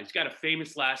 he's got a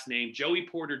famous last name, Joey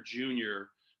Porter Jr.,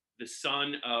 the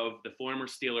son of the former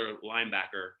Steeler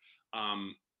linebacker.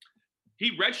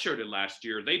 He redshirted last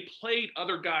year. They played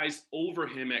other guys over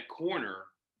him at corner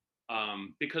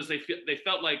because they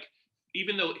felt like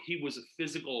even though he was a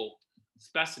physical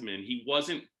specimen, he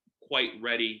wasn't quite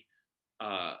ready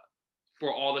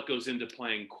for all that goes into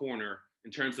playing corner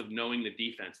in terms of knowing the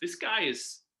defense. This guy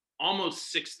is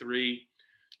almost 6'3",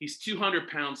 He's 200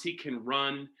 pounds. He can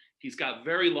run. He's got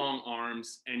very long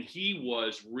arms, and he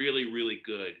was really, really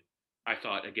good, I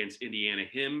thought, against Indiana.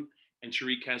 Him and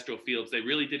Tariq Castro-Fields, they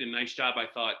really did a nice job. I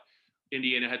thought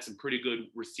Indiana had some pretty good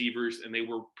receivers, and they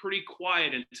were pretty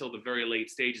quiet until the very late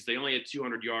stages. They only had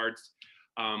 200 yards.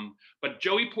 But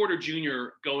Joey Porter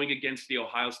Jr. going against the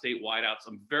Ohio State wideouts,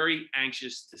 I'm very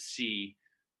anxious to see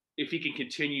if he can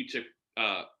continue to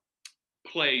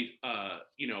play,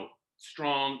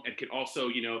 strong, and can also,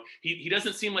 he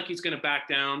doesn't seem like he's going to back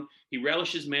down. He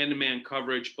relishes man-to-man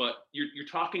coverage, but you're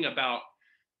talking about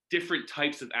different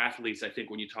types of athletes. I think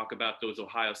when you talk about those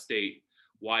Ohio State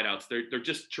wideouts, they're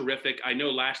just terrific. I know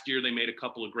last year they made a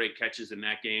couple of great catches in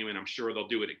that game, and I'm sure they'll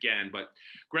do it again. But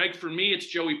Greg, for me, it's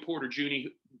Joey Porter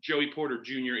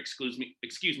Jr. Excuse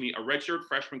me, a redshirt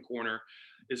freshman corner.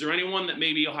 Is there anyone that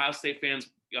maybe Ohio State fans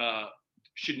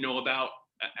should know about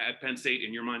at Penn State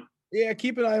in your mind? Yeah,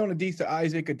 keep an eye on Adisa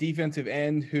Isaac, a defensive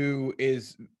end who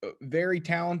is very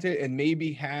talented and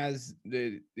maybe has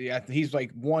he's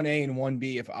like 1A and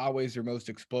 1B if always their most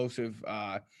explosive,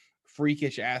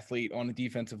 freakish athlete on the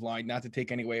defensive line. Not to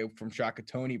take any away from Shaka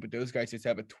Tony, but those guys just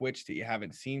have a twitch that you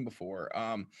haven't seen before.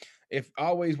 If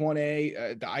always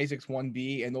 1A, the Isaac's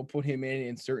 1B, and they'll put him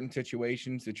in certain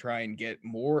situations to try and get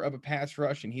more of a pass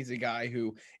rush. And he's a guy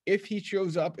who, if he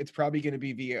shows up, it's probably going to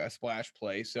be via a splash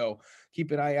play. So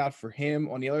keep an eye out for him.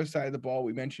 On the other side of the ball,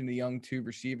 we mentioned the young two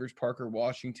receivers, Parker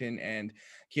Washington and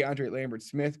Keandre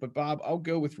Lambert-Smith. But Bob, I'll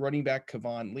go with running back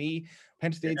Kevon Lee.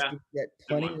 Penn State's going to get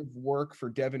plenty of work for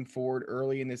Devin Ford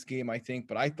early in this game, I think.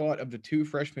 But I thought of the two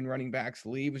freshman running backs,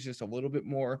 Lee was just a little bit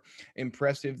more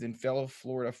impressive than fellow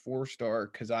Florida four-star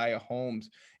Keziah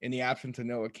Holmes in the absence of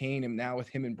Noah Cain. And now with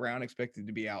him and Brown expected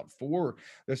to be out for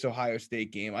this Ohio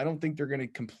State game, I don't think they're going to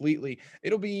completely –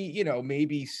 it'll be,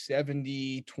 maybe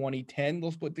 70, 20, 10.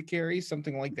 They'll split the carries,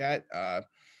 something like that.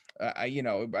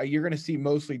 You're going to see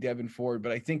mostly Devin Ford,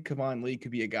 but I think Kevon Lee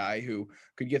could be a guy who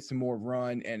could get some more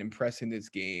run and impress in this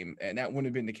game. And that wouldn't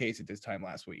have been the case at this time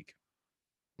last week.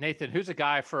 Nathan, who's a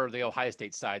guy for the Ohio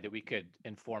State side that we could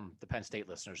inform the Penn State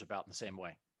listeners about in the same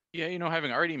way? Yeah,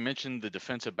 having already mentioned the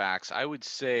defensive backs, I would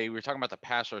say we were talking about the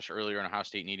pass rush earlier and Ohio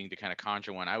State needing to kind of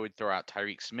conjure one. I would throw out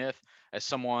Tyreek Smith as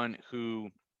someone who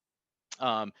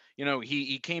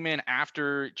he came in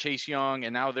after Chase Young,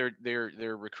 and now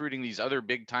they're recruiting these other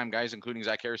big time guys, including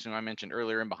Zach Harrison, who I mentioned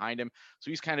earlier, and behind him. So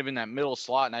he's kind of in that middle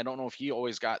slot, and I don't know if he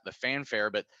always got the fanfare,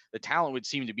 but the talent would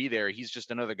seem to be there. He's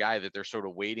just another guy that they're sort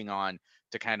of waiting on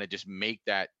to kind of just make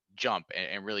that jump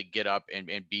and really get up and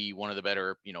be one of the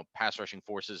better, pass rushing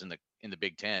forces in the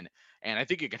Big Ten. And I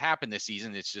think it could happen this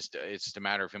season. It's just a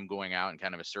matter of him going out and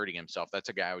kind of asserting himself. That's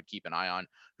a guy I would keep an eye on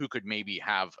who could maybe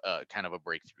have kind of a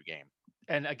breakthrough game.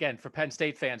 And again, for Penn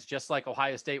State fans, just like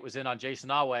Ohio State was in on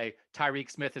Jason Alway,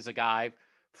 Tyreek Smith is a guy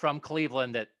from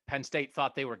Cleveland that Penn State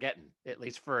thought they were getting, at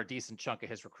least for a decent chunk of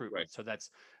his recruitment. Right. So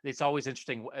it's always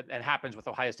interesting and happens with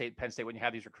Ohio State and Penn State when you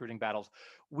have these recruiting battles.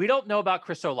 We don't know about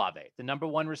Chris Olave, the number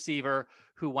one receiver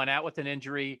who went out with an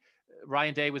injury.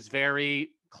 Ryan Day was very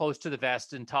close to the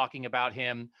vest in talking about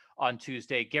him on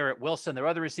Tuesday. Garrett Wilson, their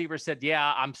other receiver, said,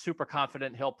 yeah, I'm super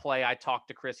confident he'll play. I talked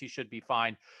to Chris. He should be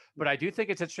fine. But I do think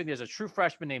it's interesting. There's a true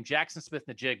freshman named Jackson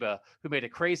Smith-Njigba who made a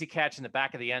crazy catch in the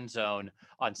back of the end zone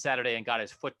on Saturday and got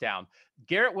his foot down.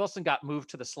 Garrett Wilson got moved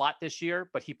to the slot this year,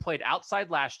 but he played outside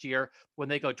last year. When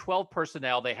they go 12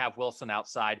 personnel, they have Wilson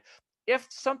outside. If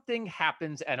something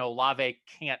happens and Olave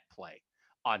can't play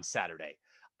on Saturday,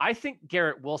 I think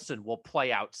Garrett Wilson will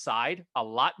play outside a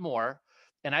lot more.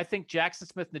 And I think Jackson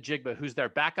Smith-Njigba, who's their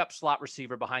backup slot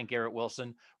receiver behind Garrett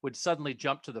Wilson, would suddenly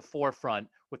jump to the forefront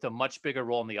with a much bigger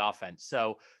role in the offense.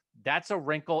 So that's a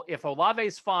wrinkle. If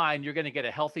Olave's fine, you're going to get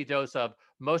a healthy dose of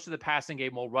most of the passing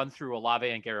game will run through Olave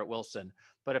and Garrett Wilson.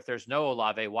 But if there's no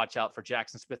Olave, watch out for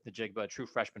Jackson Smith-Njigba, a true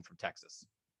freshman from Texas.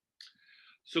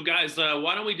 So guys,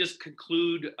 why don't we just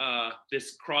conclude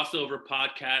this crossover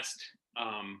podcast,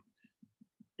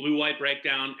 Blue-White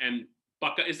Breakdown, and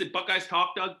Buckeye. Is it BuckeyeTalk,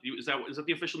 Doug? Is that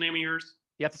the official name of yours?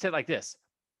 You have to say it like this: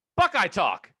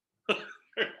 BuckeyeTalk.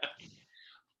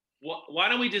 Why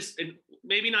don't we just, and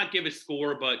maybe not give a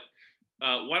score, but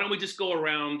why don't we just go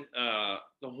around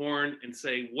the horn and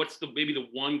say what's maybe the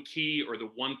one key or the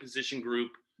one position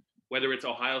group, whether it's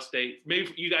Ohio State.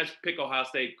 Maybe you guys pick Ohio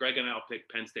State. Greg and I'll pick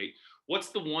Penn State. What's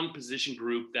the one position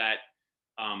group that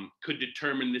could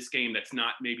determine this game that's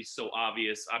not maybe so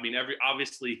obvious? I mean,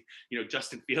 obviously,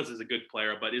 Justin Fields is a good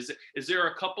player, but is there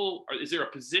a couple, or is there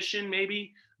a position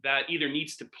maybe that either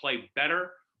needs to play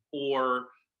better or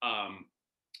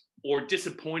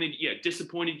disappointed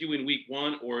you in week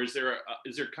one, or is there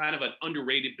kind of an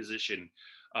underrated position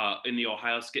in the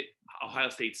Ohio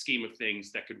State scheme of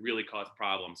things that could really cause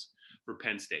problems for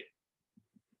Penn State.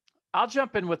 I'll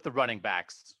jump in with the running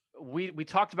backs. We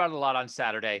talked about it a lot on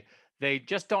Saturday. They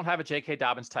just don't have a J.K.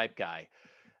 Dobbins type guy.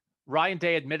 Ryan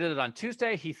Day admitted it on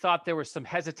Tuesday. He thought there was some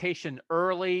hesitation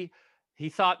early. He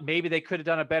thought maybe they could have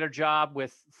done a better job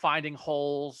with finding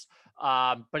holes,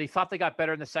 but he thought they got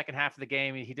better in the second half of the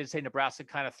game. He did say Nebraska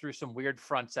kind of threw some weird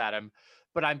fronts at him.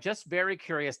 But I'm just very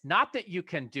curious, not that you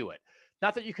can do it,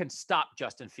 not that you can stop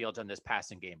Justin Fields in this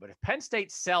passing game, but if Penn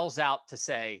State sells out to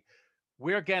say,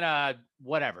 we're going to,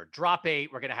 drop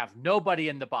 8, we're going to have nobody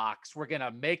in the box, we're going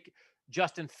to make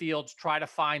Justin Fields try to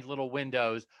find little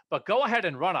windows, but go ahead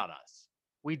and run on us.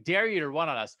 We dare you to run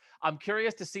on us. I'm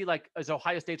curious to see, is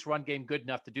Ohio State's run game good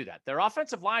enough to do that? Their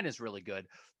offensive line is really good,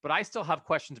 but I still have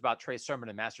questions about Trey Sermon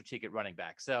and Master Teague at running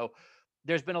back. So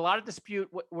there's been a lot of dispute.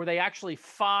 Were they actually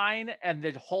fine and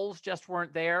the holes just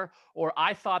weren't there? Or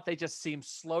I thought they just seemed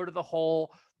slow to the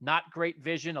hole, not great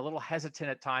vision, a little hesitant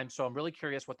at times. So I'm really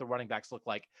curious what the running backs look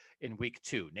like in week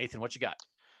 2. Nathan, what you got?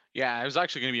 Yeah, it was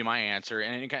actually going to be my answer.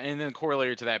 And then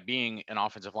correlated to that being an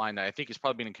offensive line that I think is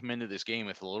probably going to come into this game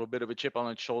with a little bit of a chip on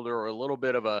its shoulder, or a little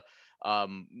bit of a,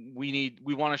 we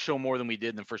want to show more than we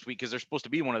did in the first week, because they're supposed to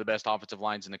be one of the best offensive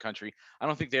lines in the country. I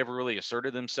don't think they ever really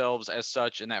asserted themselves as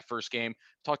such in that first game.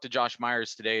 Talked to Josh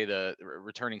Myers today, the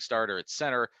returning starter at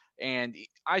center, and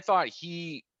I thought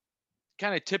he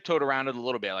kind of tiptoed around it a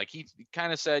little bit. Like, he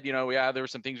kind of said, yeah, there were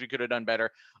some things we could have done better.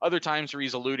 Other times where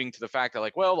he's alluding to the fact that,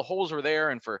 the holes were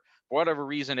there, and for whatever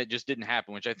reason, it just didn't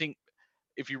happen, which I think,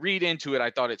 if you read into it,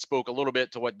 I thought it spoke a little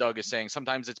bit to what Doug is saying.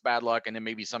 Sometimes it's bad luck, and then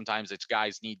maybe sometimes it's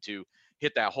guys need to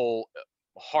hit that hole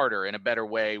harder in a better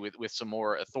way with some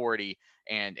more authority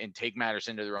and take matters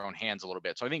into their own hands a little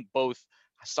bit. So I think both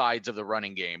sides of the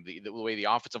running game, the way the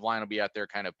offensive line will be out there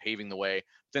kind of paving the way,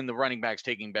 then the running backs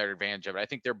taking better advantage of it. I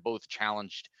think they're both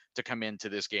challenged to come into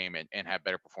this game and have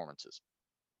better performances.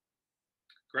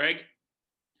 Greg?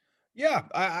 Yeah,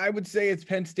 I would say it's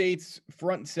Penn State's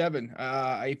front 7.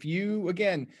 If you're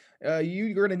going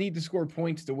to need to score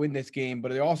points to win this game,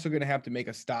 but they're also going to have to make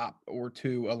a stop or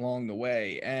two along the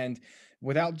way. And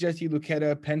without Jesse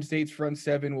Luketa, Penn State's front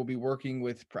 7 will be working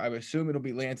with, I would assume it'll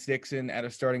be Lance Dixon at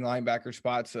a starting linebacker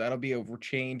spot. So that'll be a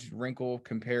changed wrinkle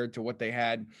compared to what they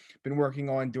had been working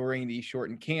on during the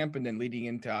shortened camp and then leading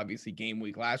into obviously game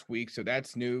week last week. So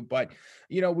that's new. But,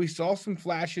 we saw some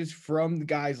flashes from the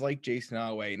guys like Jason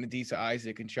Alway and Adisa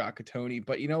Isaac and Shaka Tony.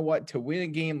 But you know what? To win a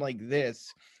game like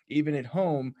this, even at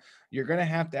home, you're going to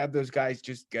have those guys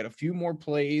just get a few more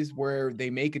plays where they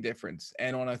make a difference.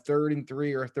 And on a 3rd and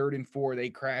 3 or a 3rd and 4, they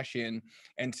crash in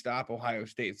and stop Ohio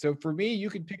State. So for me, you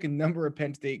could pick a number of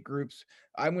Penn State groups.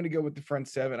 I'm going to go with the front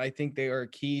 7. I think they are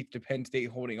key to Penn State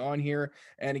holding on here.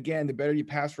 And again, the better you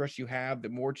pass rush you have, the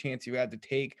more chance you have to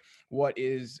take what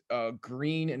is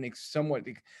green and somewhat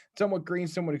green,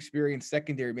 somewhat experienced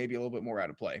secondary, maybe a little bit more out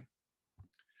of play.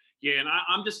 Yeah, and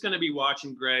I'm just going to be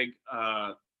watching, Greg.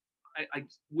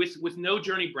 With no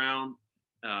Journey Brown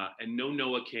and no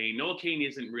Noah Cain. Noah Cain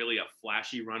isn't really a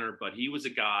flashy runner, but he was a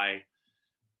guy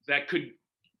that could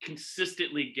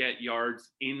consistently get yards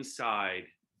inside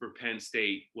for Penn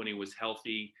State when he was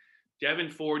healthy. Devin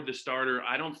Ford, the starter,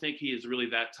 I don't think he is really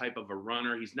that type of a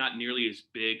runner. He's not nearly as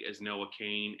big as Noah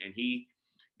Cain, and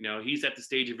he's at the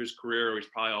stage of his career where he's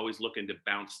probably always looking to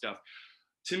bounce stuff.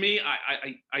 To me,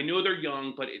 I know they're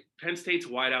young, but Penn State's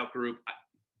wideout group,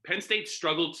 Penn State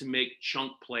struggled to make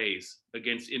chunk plays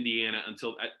against Indiana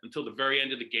until the very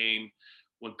end of the game,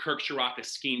 when Kirk Shiraka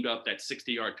schemed up that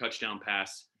 60-yard touchdown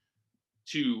pass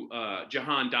to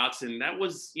Jahan Dotson. That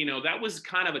was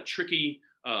kind of a tricky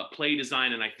play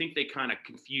design, and I think they kind of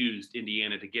confused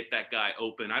Indiana to get that guy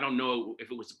open. I don't know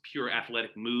if it was a pure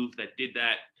athletic move that did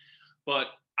that, but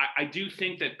I do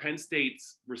think that Penn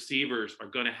State's receivers are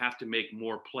going to have to make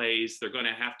more plays. They're going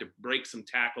to have to break some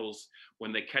tackles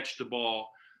when they catch the ball.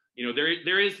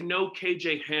 There is no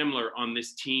KJ Hamler on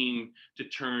this team to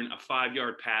turn a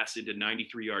 5-yard pass into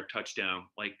 93-yard touchdown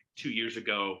like 2 years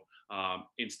ago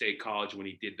in State College when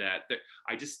he did that.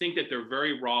 I just think that they're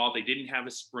very raw. They didn't have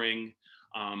a spring.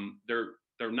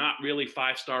 They're not really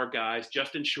 5-star guys.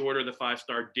 Justin Shorter, the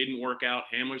 5-star, didn't work out.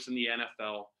 Hamler's in the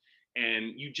NFL,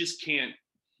 and you just can't.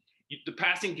 The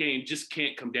passing game just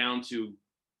can't come down to,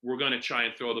 we're going to try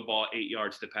and throw the ball 8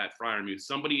 yards to Pat Freiermuth.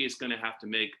 Somebody is going to have to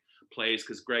make plays,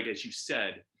 because Greg, as you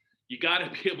said, you got to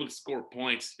be able to score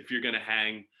points if you're going to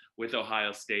hang with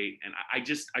Ohio State. And I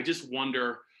just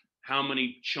wonder how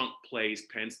many chunk plays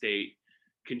Penn State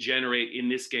can generate in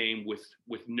this game with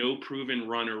no proven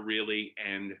runner really,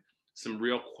 and some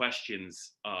real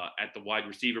questions at the wide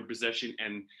receiver position.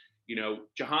 And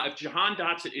if Jahan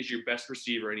Dotson is your best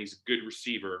receiver and he's a good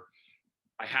receiver,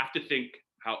 I have to think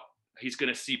how he's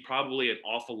going to see probably an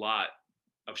awful lot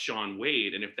of Sean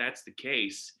Wade. And if that's the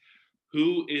case,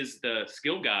 who is the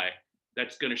skill guy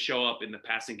that's going to show up in the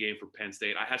passing game for Penn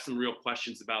State? I have some real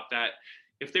questions about that.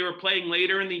 If they were playing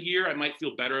later in the year, I might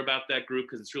feel better about that group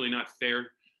because it's really not fair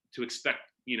to expect,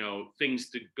 things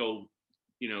to go,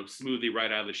 smoothly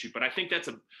right out of the chute. But I think that's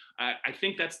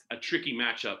a tricky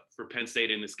matchup for Penn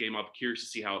State in this game. I'm curious to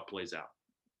see how it plays out.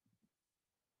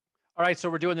 All right, so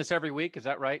we're doing this every week. Is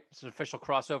that right? It's an official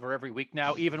crossover every week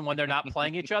now, even when they're not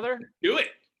playing each other? Do it.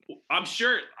 I'm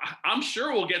sure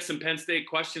we'll get some Penn State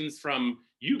questions from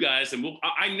you guys. And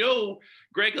I know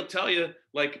Greg will tell you,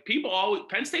 like,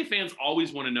 Penn State fans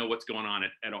always want to know what's going on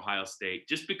at Ohio State,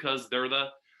 just because they're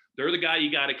the guy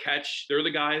you got to catch. They're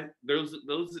the guy,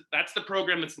 that's the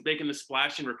program that's making the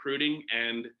splash in recruiting.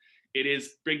 And it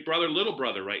is big brother, little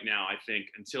brother right now, I think,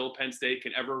 until Penn State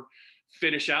can ever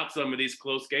finish out some of these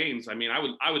close games. I mean,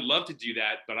 I would love to do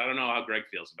that, but I don't know how Greg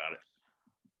feels about it.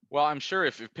 Well, I'm sure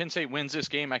if Penn State wins this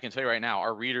game, I can tell you right now,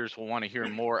 our readers will want to hear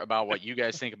more about what you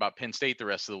guys think about Penn State the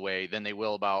rest of the way than they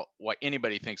will about what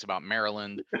anybody thinks about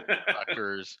Maryland,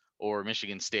 Rutgers, or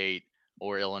Michigan State,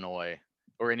 or Illinois,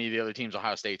 or any of the other teams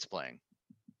Ohio State's playing.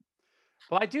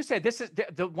 Well, I do say this is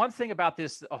the one thing about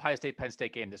this Ohio State-Penn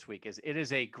State game this week is it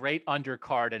is a great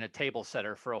undercard and a table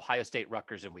setter for Ohio State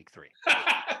Rutgers in week 3.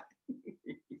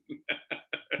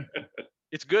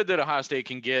 It's good that Ohio State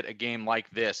can get a game like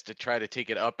this to try to take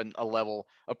it up a level,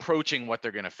 approaching what they're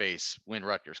going to face when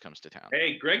Rutgers comes to town.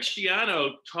 Hey, Greg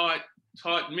Schiano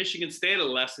taught Michigan State a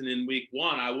lesson in week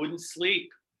 1. I wouldn't sleep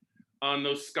on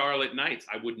those Scarlet Knights.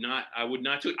 I would not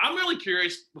do it. I'm really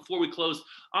curious before we close.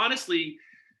 Honestly,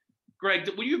 Greg,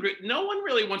 would you agree? No one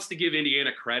really wants to give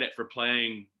Indiana credit for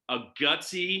playing a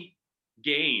gutsy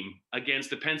game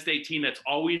against a Penn State team that's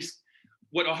always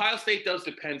what Ohio State does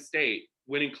to Penn State,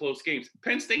 winning close games.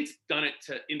 Penn State's done it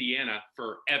to Indiana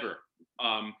forever.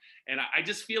 And I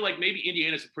just feel like maybe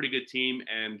Indiana's a pretty good team.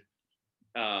 And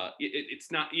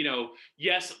it's not,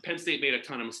 yes, Penn State made a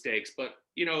ton of mistakes, but,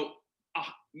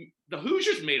 the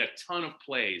Hoosiers made a ton of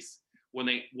plays when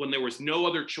there was no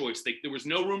other choice. There was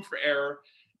no room for error,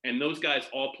 and those guys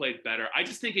all played better. I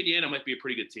just think Indiana might be a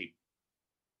pretty good team.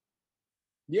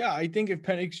 Yeah, I think if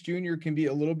Penix Jr. can be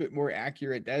a little bit more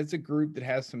accurate, that's a group that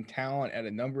has some talent at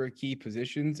a number of key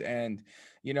positions. And,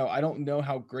 I don't know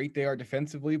how great they are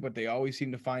defensively, but they always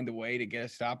seem to find a way to get a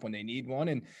stop when they need one.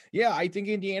 And yeah, I think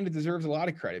Indiana deserves a lot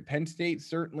of credit. Penn State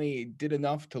certainly did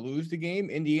enough to lose the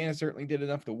game. Indiana certainly did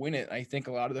enough to win it. I think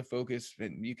a lot of the focus,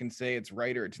 and you can say it's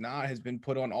right or it's not, has been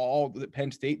put on all that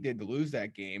Penn State did to lose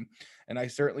that game. And I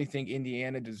certainly think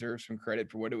Indiana deserves some credit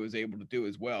for what it was able to do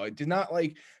as well. It did not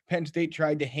like Penn State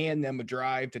tried to hand them a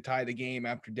drive to tie the game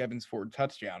after Devon's Ford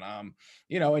touchdown.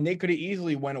 And they could have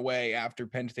easily went away after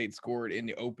Penn State scored in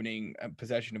the opening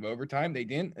possession of overtime. They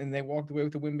didn't, and they walked away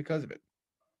with the win because of it.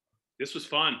 This was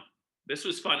fun.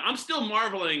 I'm still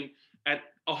marveling at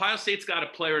Ohio State's got a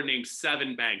player named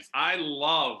Seven Banks. I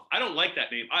don't like that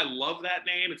name. I love that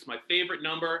name. It's my favorite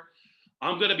number.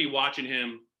 I'm going to be watching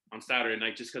him on Saturday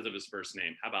night just because of his first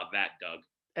name. How about that, Doug?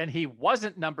 And he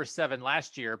wasn't number 7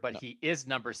 last year, but he is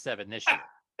number 7 this year.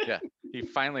 Yeah, he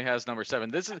finally has number 7.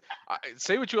 This is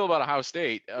say what you will about Ohio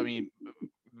State. I mean,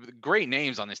 great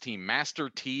names on this team: Master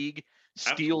Teague,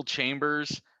 Steel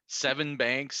Chambers, Seven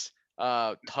Banks,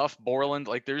 Tough Borland.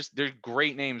 Like there's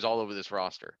great names all over this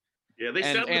roster. Yeah, they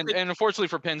and unfortunately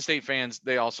for Penn State fans,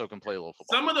 they also can play a little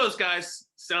football. Some of those guys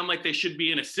sound like they should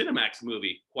be in a Cinemax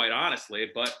movie, quite honestly,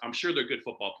 but I'm sure they're good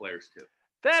football players too.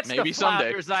 That's maybe the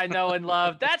Flounders someday. I know and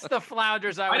love. That's the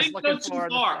Flounders I was looking for.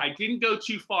 I didn't go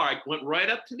too far. I went right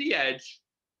up to the edge.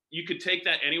 You could take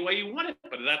that any way you wanted,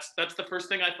 but that's the first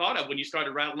thing I thought of when you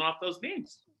started rattling off those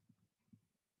names.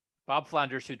 Bob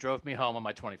Flounders, who drove me home on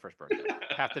my 21st birthday.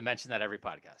 Have to mention that every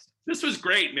podcast. This was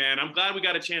great, man. I'm glad we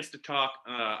got a chance to talk.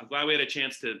 I'm glad we had a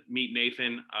chance to meet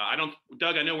Nathan.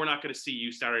 Doug, I know we're not going to see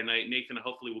you Saturday night. Nathan,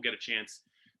 hopefully we'll get a chance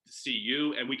to see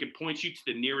you, and we can point you to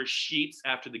the nearest sheets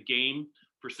after the game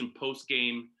for some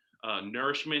post-game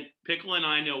nourishment. Pickel and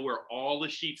I know where all the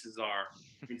sheets are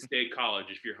in State College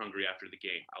if you're hungry after the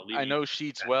game. I know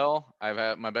Sheets well.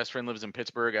 My best friend lives in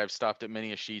Pittsburgh. I've stopped at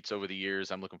many a Sheets over the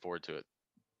years. I'm looking forward to it.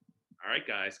 All right,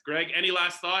 guys. Greg, any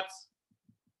last thoughts?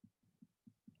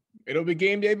 It'll be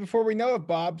game day before we know it,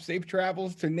 Bob. Safe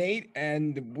travels to Nate,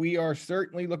 and we are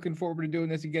certainly looking forward to doing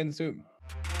this again soon.